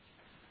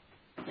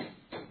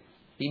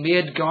 He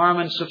made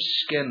garments of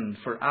skin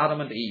for Adam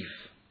and Eve.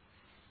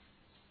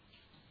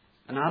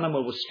 An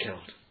animal was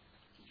killed.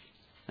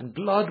 And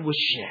blood was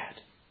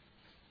shed.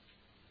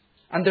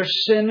 And their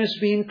sin is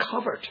being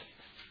covered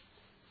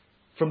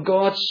from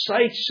God's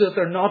sight so that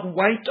they're not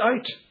wiped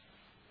out.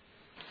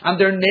 And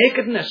their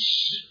nakedness,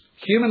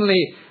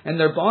 humanly in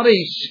their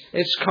bodies,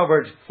 is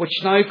covered,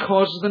 which now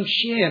causes them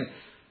shame.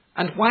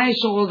 And why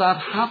is all that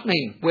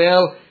happening?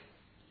 Well,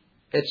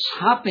 it's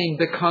happening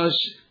because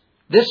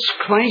this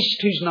Christ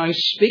who's now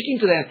speaking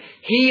to them,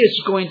 he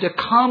is going to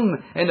come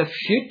in a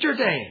future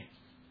day.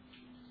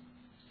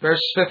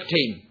 Verse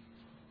 15.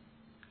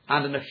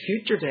 And in a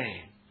future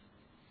day,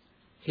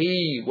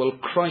 he will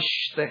crush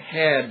the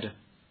head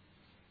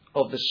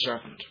of the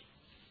serpent.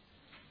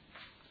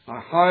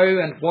 Now, how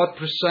and what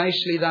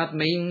precisely that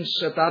means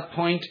at that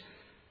point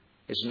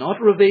is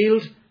not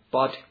revealed,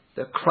 but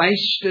the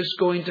Christ is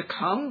going to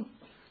come.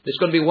 There's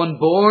going to be one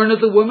born of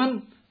the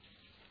woman,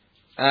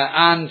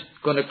 and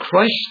going to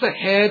crush the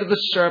head of the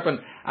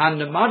serpent. And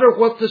no matter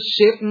what the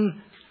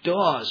Satan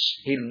does,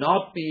 he'll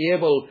not be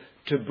able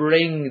to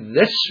bring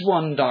this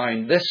one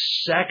down, this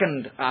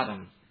second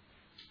Adam.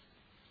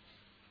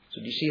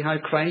 So do you see how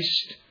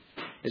Christ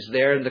is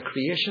there in the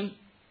creation?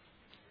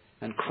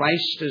 And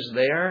Christ is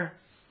there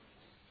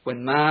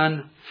when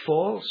man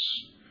falls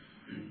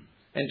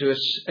into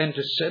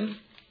sin.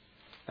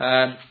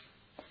 And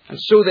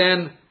so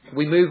then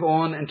we move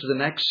on into the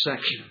next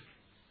section.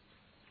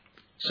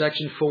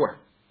 Section 4.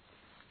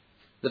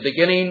 The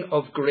beginning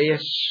of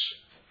grace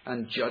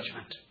and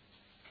judgment.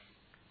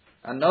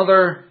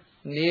 Another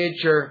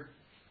major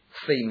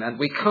theme. And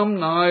we come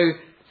now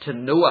to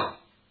Noah.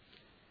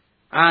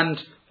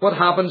 And what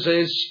happens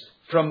is,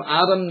 from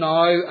Adam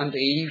now and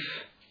Eve,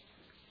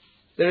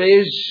 there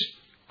is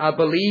a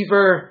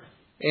believer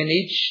in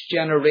each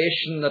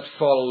generation that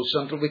follows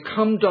until we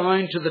come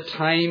down to the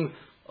time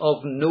of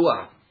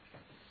Noah.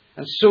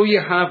 And so you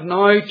have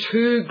now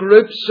two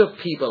groups of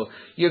people.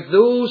 You have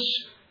those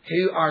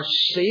who are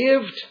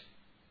saved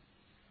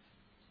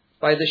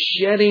by the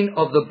shedding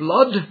of the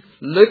blood,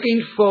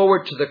 looking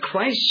forward to the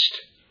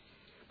Christ.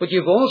 But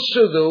you've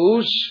also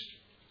those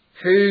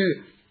who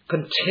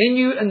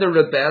continue in the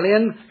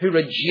rebellion, who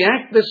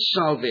reject this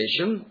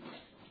salvation.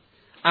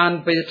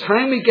 And by the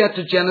time we get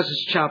to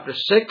Genesis chapter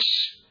 6,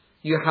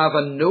 you have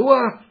a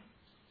Noah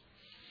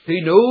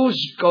who knows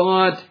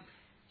God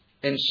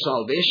in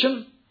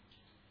salvation.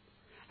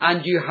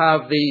 And you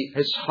have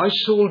his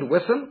household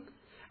with him.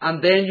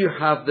 And then you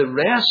have the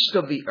rest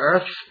of the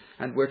earth.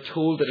 And we're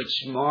told that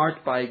it's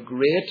marked by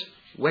great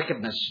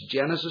wickedness.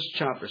 Genesis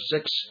chapter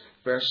 6,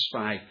 verse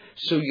 5.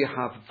 So you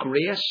have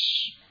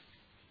grace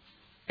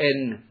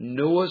in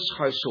Noah's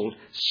household.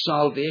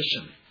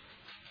 Salvation.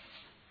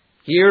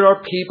 Here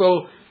are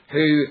people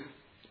who,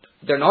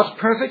 they're not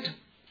perfect,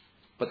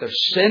 but their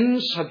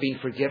sins have been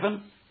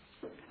forgiven.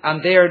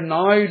 And they are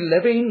now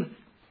living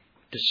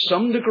to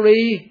some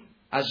degree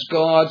as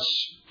God's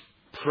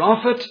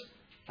prophet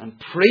and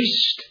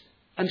priest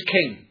and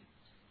king.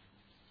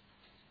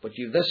 But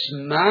you've this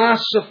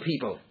mass of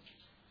people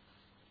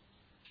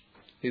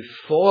who've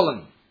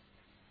fallen,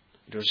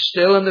 and are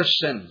still in their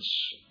sins,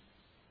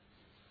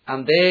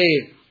 and they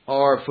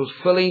are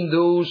fulfilling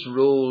those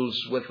roles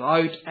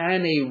without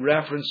any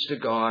reference to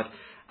God.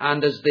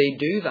 And as they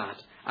do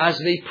that, as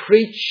they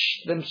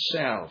preach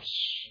themselves,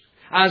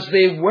 as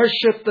they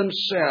worship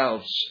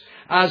themselves,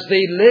 as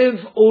they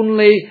live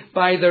only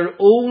by their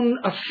own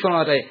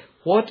authority,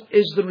 what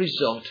is the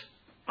result?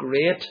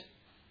 Great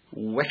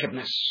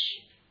wickedness.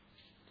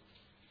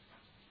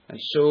 And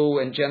so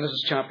in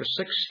Genesis chapter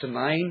 6 to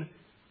 9,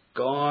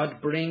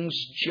 God brings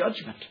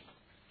judgment.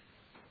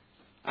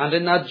 And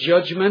in that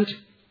judgment,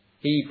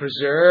 He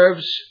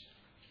preserves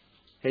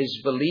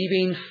His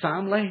believing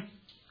family,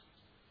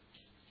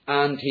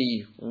 and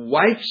He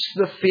wipes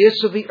the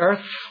face of the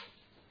earth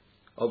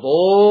of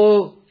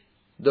all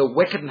the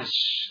wickedness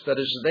that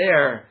is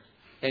there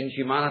in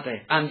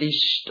humanity. And He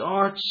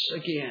starts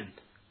again.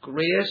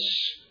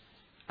 Grace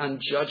and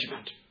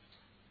judgment.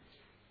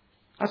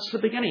 That's the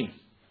beginning.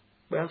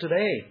 Well,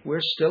 today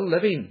we're still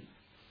living.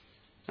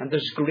 And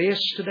there's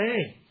grace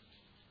today.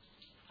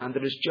 And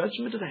there is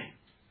judgment today.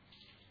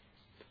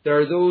 There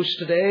are those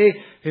today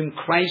whom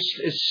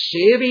Christ is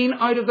saving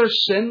out of their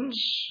sins.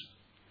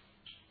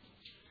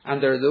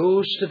 And there are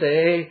those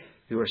today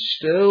who are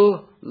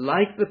still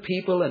like the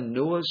people in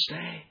Noah's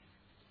day.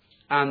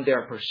 And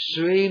they're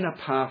pursuing a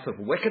path of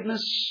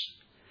wickedness.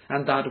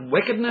 And that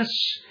wickedness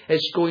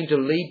is going to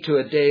lead to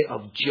a day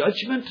of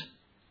judgment.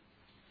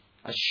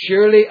 As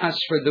surely as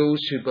for those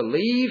who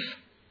believe,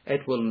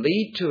 it will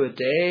lead to a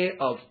day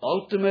of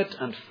ultimate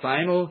and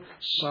final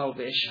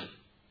salvation.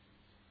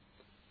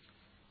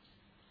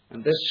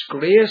 And this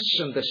grace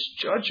and this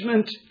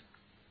judgment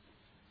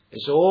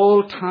is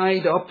all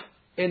tied up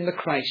in the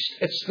Christ.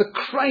 It's the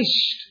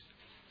Christ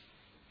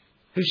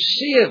who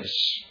saves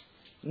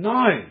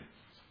now.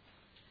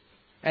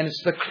 And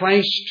it's the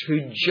Christ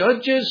who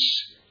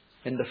judges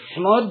in the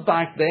flood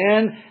back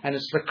then. And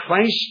it's the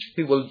Christ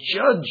who will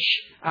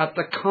judge at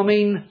the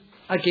coming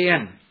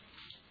again.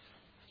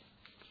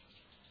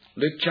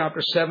 Luke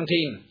chapter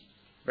 17,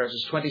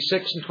 verses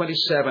 26 and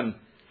 27.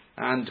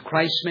 And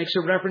Christ makes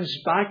a reference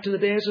back to the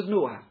days of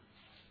Noah. And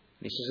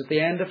He says at the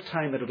end of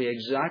time it will be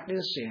exactly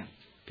the same.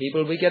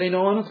 People will be getting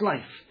on with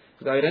life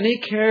without any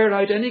care,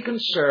 without any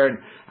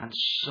concern. And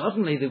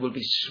suddenly they will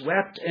be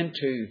swept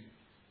into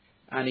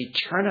an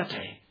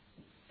eternity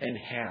in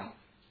hell.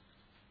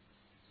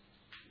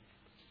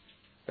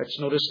 Let's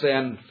notice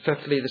then,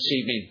 fifthly this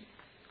evening,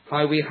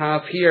 how we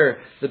have here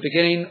the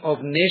beginning of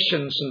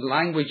nations and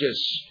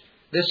languages.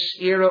 This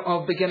era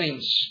of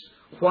beginnings.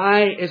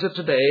 Why is it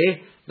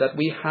today that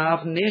we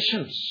have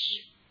nations?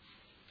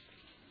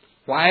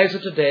 Why is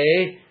it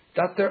today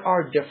that there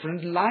are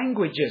different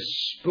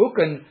languages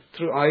spoken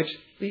throughout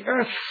the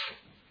earth?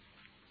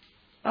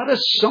 That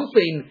is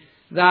something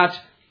that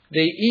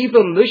the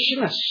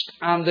evolutionist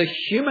and the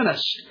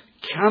humanist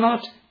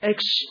cannot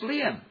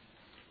explain.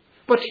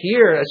 But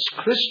here, as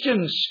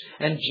Christians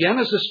in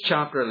Genesis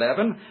chapter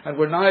 11, and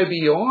we're now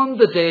beyond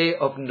the day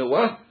of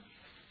Noah,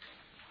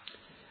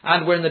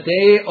 and we're in the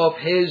day of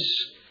his,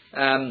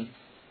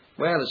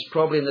 it's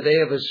probably in the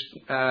day of his,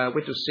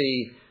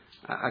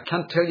 I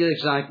can't tell you the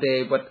exact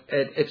day, but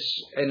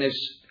it's in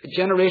his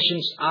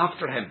generations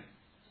after him.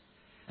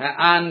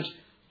 And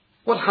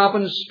what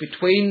happens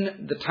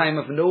between the time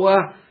of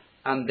Noah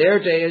and their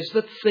day is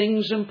that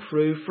things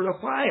improve for a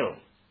while.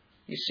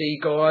 You see,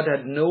 God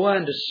had Noah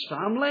and his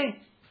family,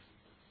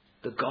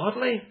 the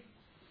godly.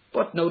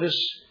 But notice,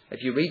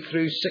 if you read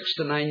through 6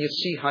 to 9, you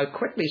see how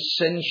quickly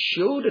sin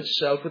showed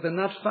itself within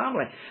that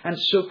family. And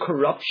so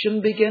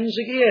corruption begins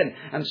again,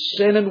 and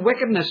sin and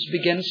wickedness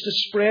begins to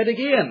spread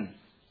again.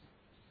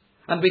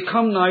 And we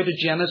come now to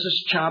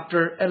Genesis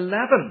chapter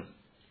 11.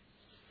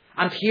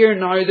 And here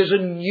now there's a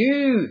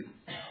new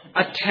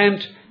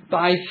attempt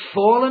by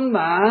fallen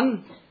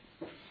man,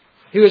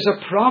 who is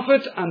a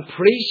prophet and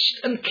priest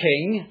and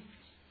king,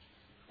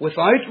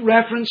 without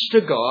reference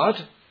to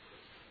God.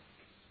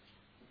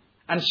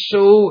 And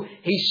so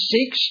he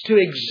seeks to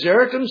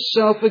exert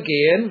himself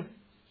again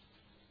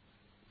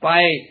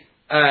by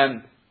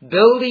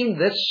building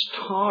this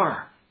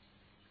tower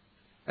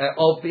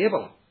of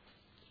Babel.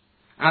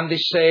 And they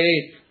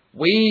say,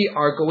 we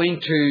are going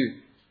to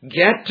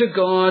get to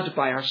God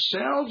by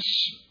ourselves,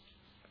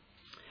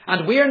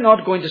 and we are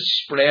not going to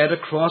spread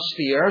across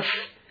the earth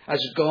as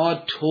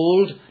God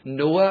told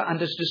Noah and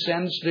his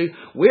descendants to do.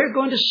 We're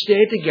going to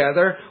stay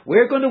together,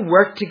 we're going to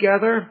work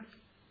together,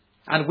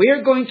 and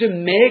we're going to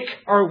make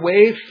our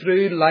way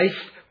through life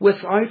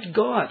without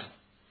God.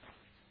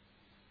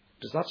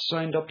 Does that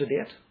sound up to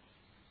date?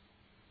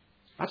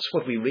 That's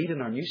what we read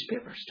in our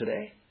newspapers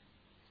today.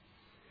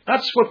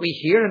 That's what we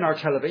hear in our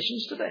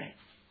televisions today.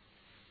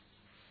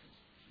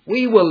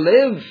 We will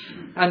live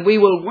and we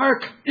will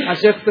work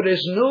as if there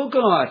is no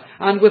God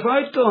and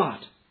without God.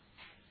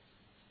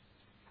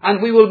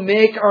 And we will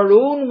make our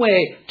own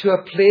way to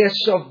a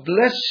place of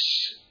bliss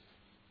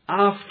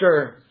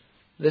after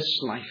this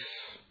life.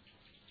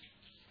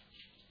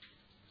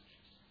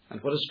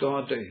 And what does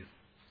God do?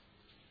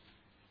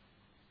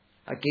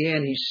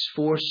 Again, he's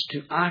forced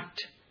to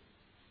act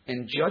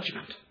in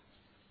judgment.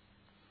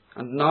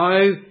 And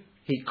now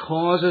he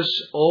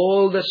causes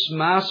all this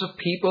mass of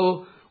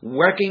people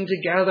working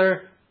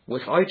together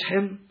without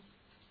him.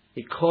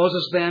 He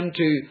causes them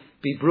to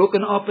be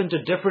broken up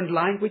into different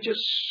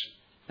languages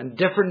and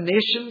different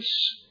nations.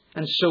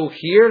 And so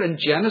here in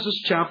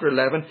Genesis chapter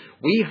 11,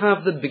 we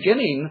have the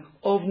beginning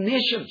of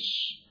nations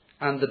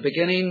and the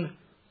beginning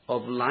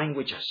of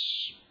languages.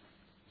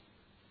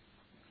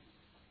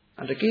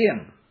 And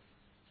again,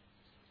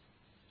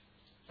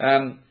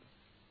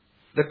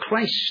 the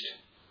Christ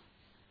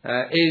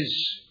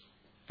is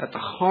at the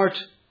heart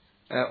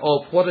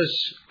of what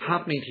is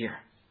happening here.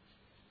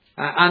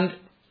 And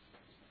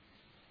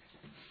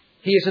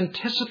he is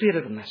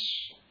anticipated in this.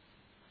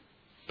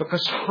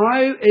 Because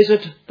how is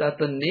it that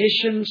the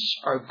nations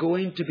are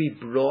going to be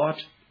brought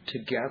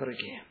together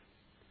again?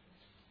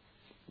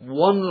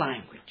 One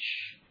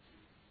language,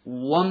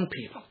 one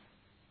people.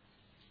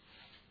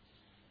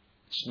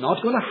 It's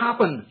not going to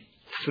happen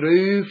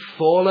through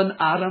fallen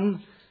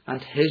Adam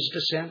and his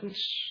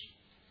descendants.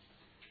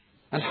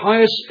 And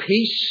how is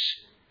peace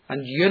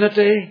and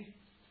unity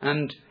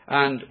and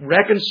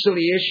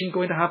reconciliation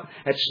going to happen?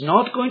 It's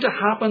not going to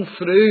happen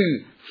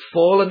through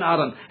fallen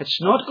Adam.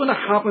 It's not going to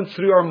happen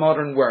through our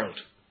modern world.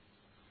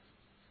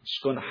 It's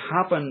going to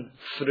happen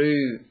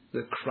through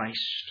the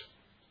Christ.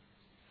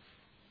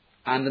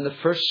 And in the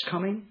first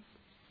coming,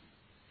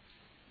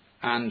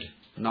 and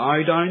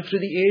now down through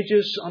the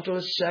ages until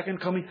his second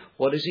coming,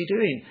 what is he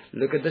doing?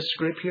 Look at this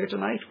group here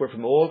tonight. We're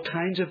from all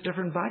kinds of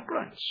different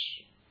backgrounds,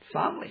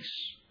 families.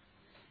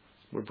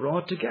 We're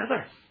brought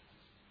together.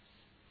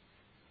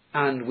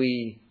 And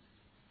we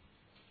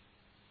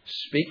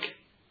speak,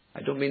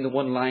 I don't mean the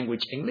one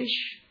language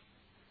English,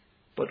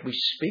 but we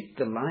speak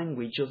the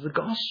language of the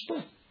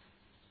gospel.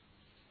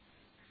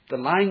 The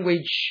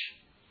language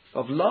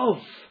of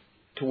love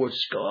towards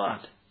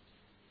God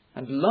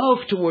and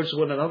love towards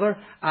one another.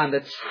 And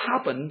it's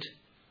happened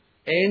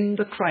in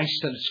the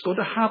Christ, and it's going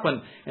to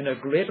happen in a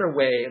greater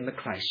way in the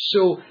Christ.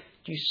 So,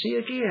 do you see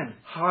again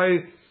how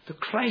the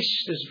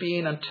Christ is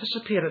being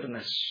anticipated in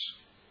this?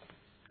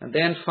 And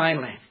then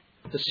finally,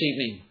 this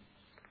evening,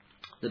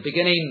 the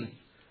beginning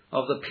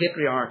of the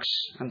patriarchs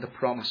and the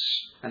promise.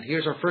 And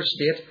here's our first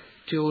date,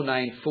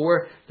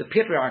 2094. The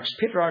patriarchs.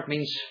 Patriarch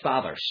means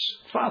fathers.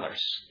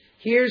 Fathers.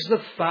 Here's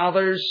the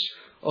fathers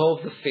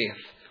of the faith.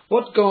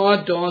 What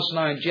God does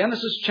now in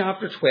Genesis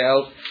chapter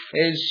 12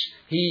 is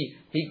He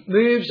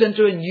moves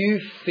into a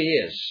new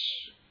phase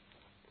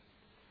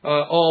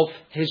of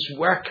His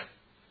work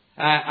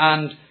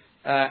and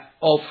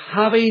of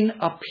having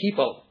a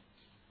people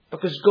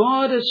Because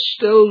God is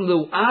still,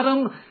 though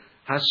Adam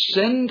has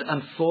sinned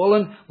and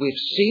fallen, we've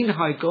seen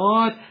how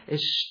God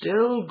is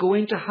still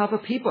going to have a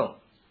people.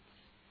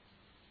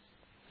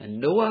 And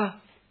Noah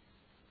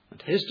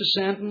and his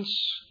descendants,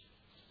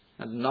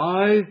 and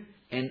now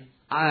in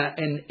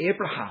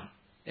Abraham.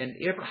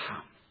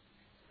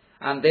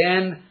 And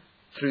then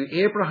through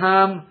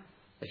Abraham,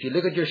 if you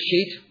look at your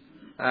sheet,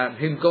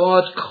 whom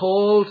God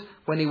called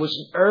when he was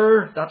in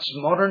Ur, that's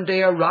modern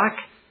day Iraq,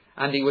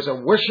 and he was a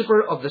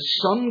worshipper of the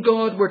sun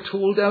god, we're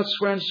told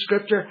elsewhere in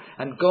Scripture,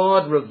 and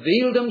God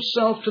revealed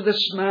himself to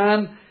this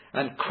man,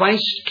 and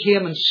Christ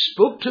came and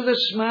spoke to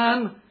this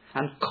man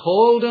and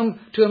called him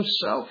to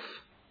himself.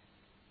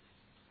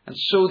 And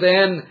so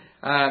then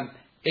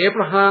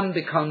Abraham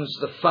becomes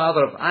the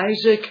father of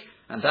Isaac,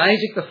 and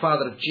Isaac the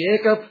father of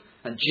Jacob,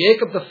 and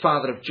Jacob the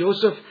father of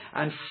Joseph.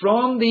 And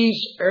from these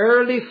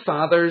early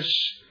fathers,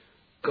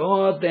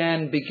 God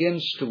then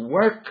begins to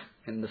work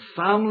in the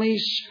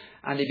families,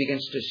 and he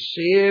begins to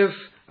save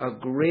a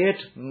great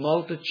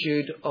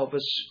multitude of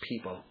his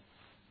people.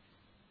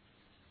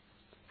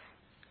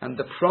 And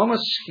the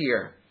promise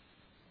here,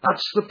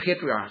 that's the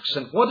patriarchs.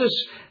 And what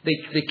is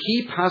the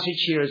key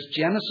passage here is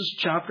Genesis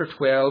chapter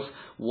 12,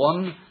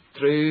 1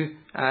 through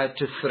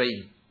to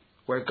 3,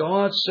 where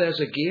God says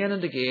again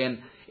and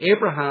again,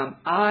 Abraham,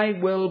 I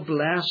will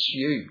bless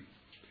you.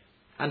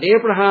 And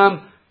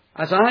Abraham,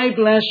 as I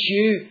bless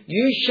you,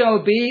 you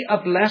shall be a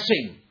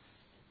blessing.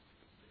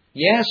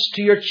 Yes,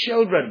 to your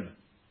children.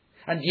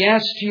 And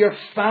yes, to your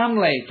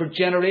family for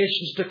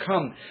generations to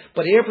come.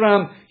 But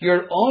Abraham,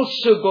 you're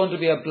also going to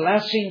be a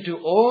blessing to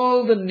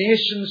all the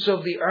nations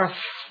of the earth.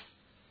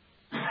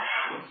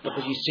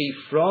 Because you see,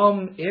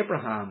 from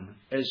Abraham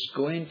is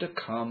going to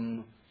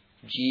come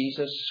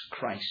Jesus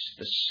Christ.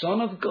 The Son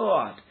of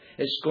God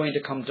is going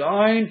to come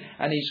down,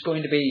 and he's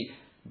going to be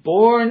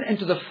born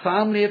into the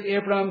family of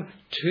Abraham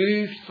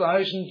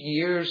 2,000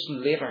 years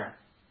later.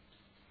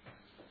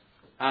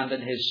 And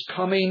in his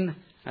coming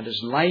and his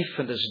life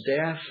and his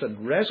death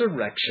and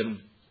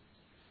resurrection,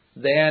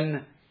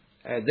 then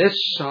this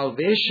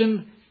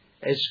salvation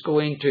is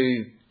going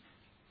to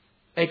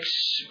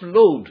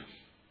explode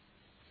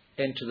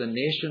into the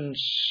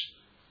nations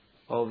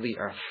of the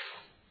earth.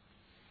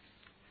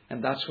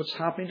 And that's what's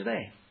happening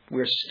today.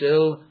 We're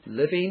still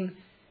living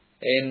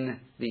in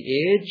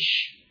the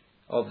age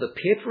of the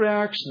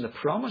patriarchs and the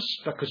promise,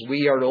 because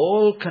we are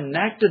all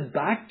connected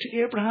back to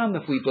Abraham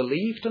if we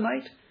believe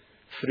tonight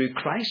through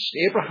Christ.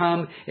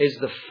 Abraham is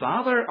the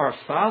father, our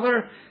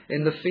father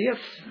in the faith,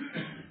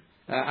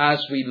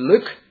 as we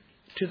look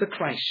to the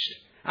Christ.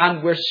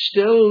 And we're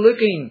still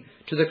looking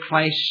to the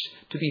Christ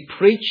to be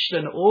preached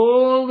in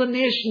all the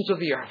nations of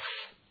the earth,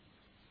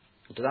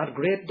 to that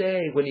great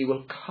day when he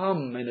will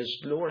come in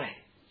his glory,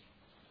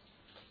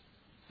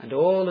 and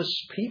all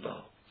his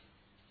people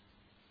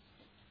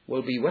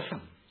will be with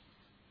him,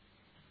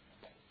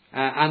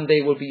 and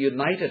they will be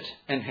united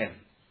in him.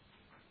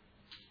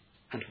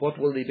 And what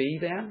will they be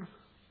then?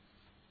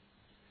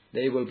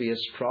 They will be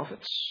his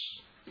prophets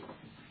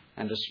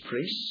and his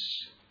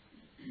priests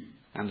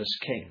and his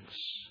kings,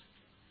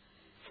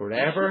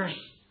 forever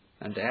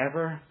and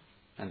ever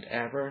and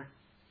ever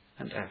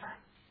and ever.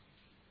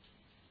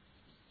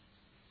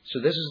 So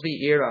this is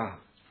the era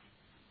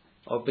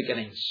of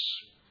beginnings.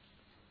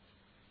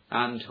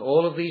 And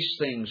all of these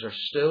things are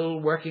still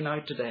working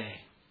out today.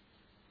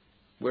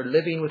 We're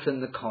living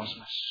within the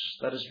cosmos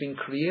that has been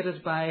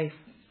created by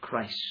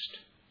Christ.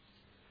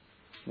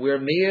 We're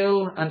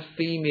male and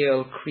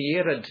female,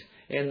 created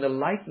in the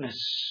likeness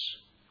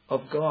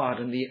of God,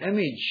 in the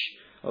image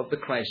of the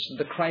Christ. And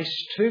the Christ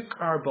took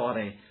our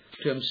body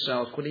to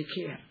himself when he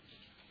came.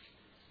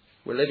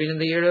 We're living in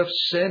the era of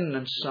sin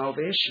and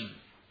salvation.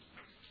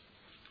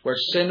 Where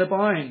sin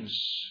abounds,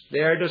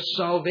 there does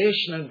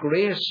salvation and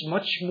grace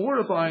much more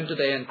abound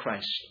today in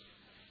Christ.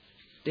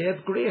 Day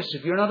of grace.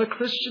 If you're not a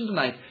Christian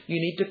tonight, you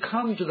need to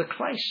come to the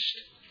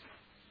Christ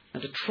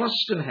and to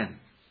trust in him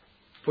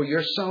for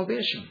your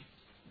salvation.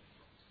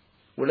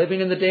 We're living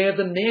in the day of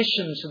the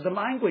nations and the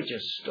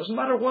languages. Doesn't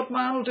matter what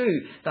man will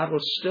do, that will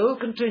still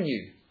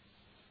continue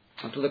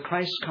until the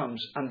Christ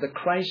comes. And the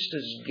Christ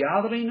is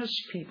gathering his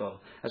people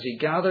as he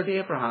gathered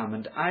Abraham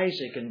and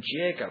Isaac and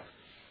Jacob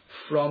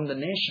from the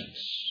nations,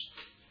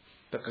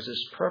 because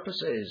his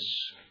purpose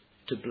is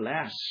to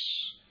bless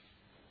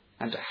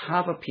and to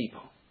have a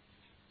people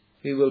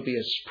who will be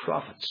his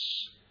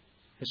prophets,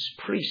 his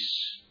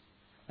priests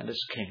and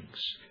his kings,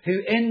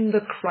 who in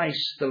the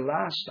Christ, the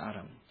last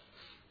Adam,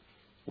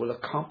 will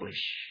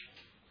accomplish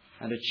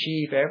and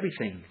achieve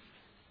everything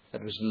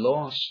that was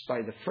lost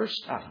by the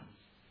first Adam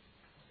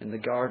in the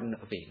Garden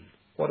of Eden.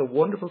 What a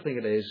wonderful thing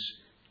it is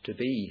to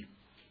be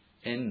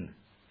in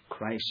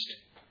Christ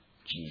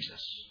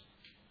Jesus.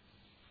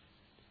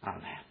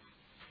 Amen.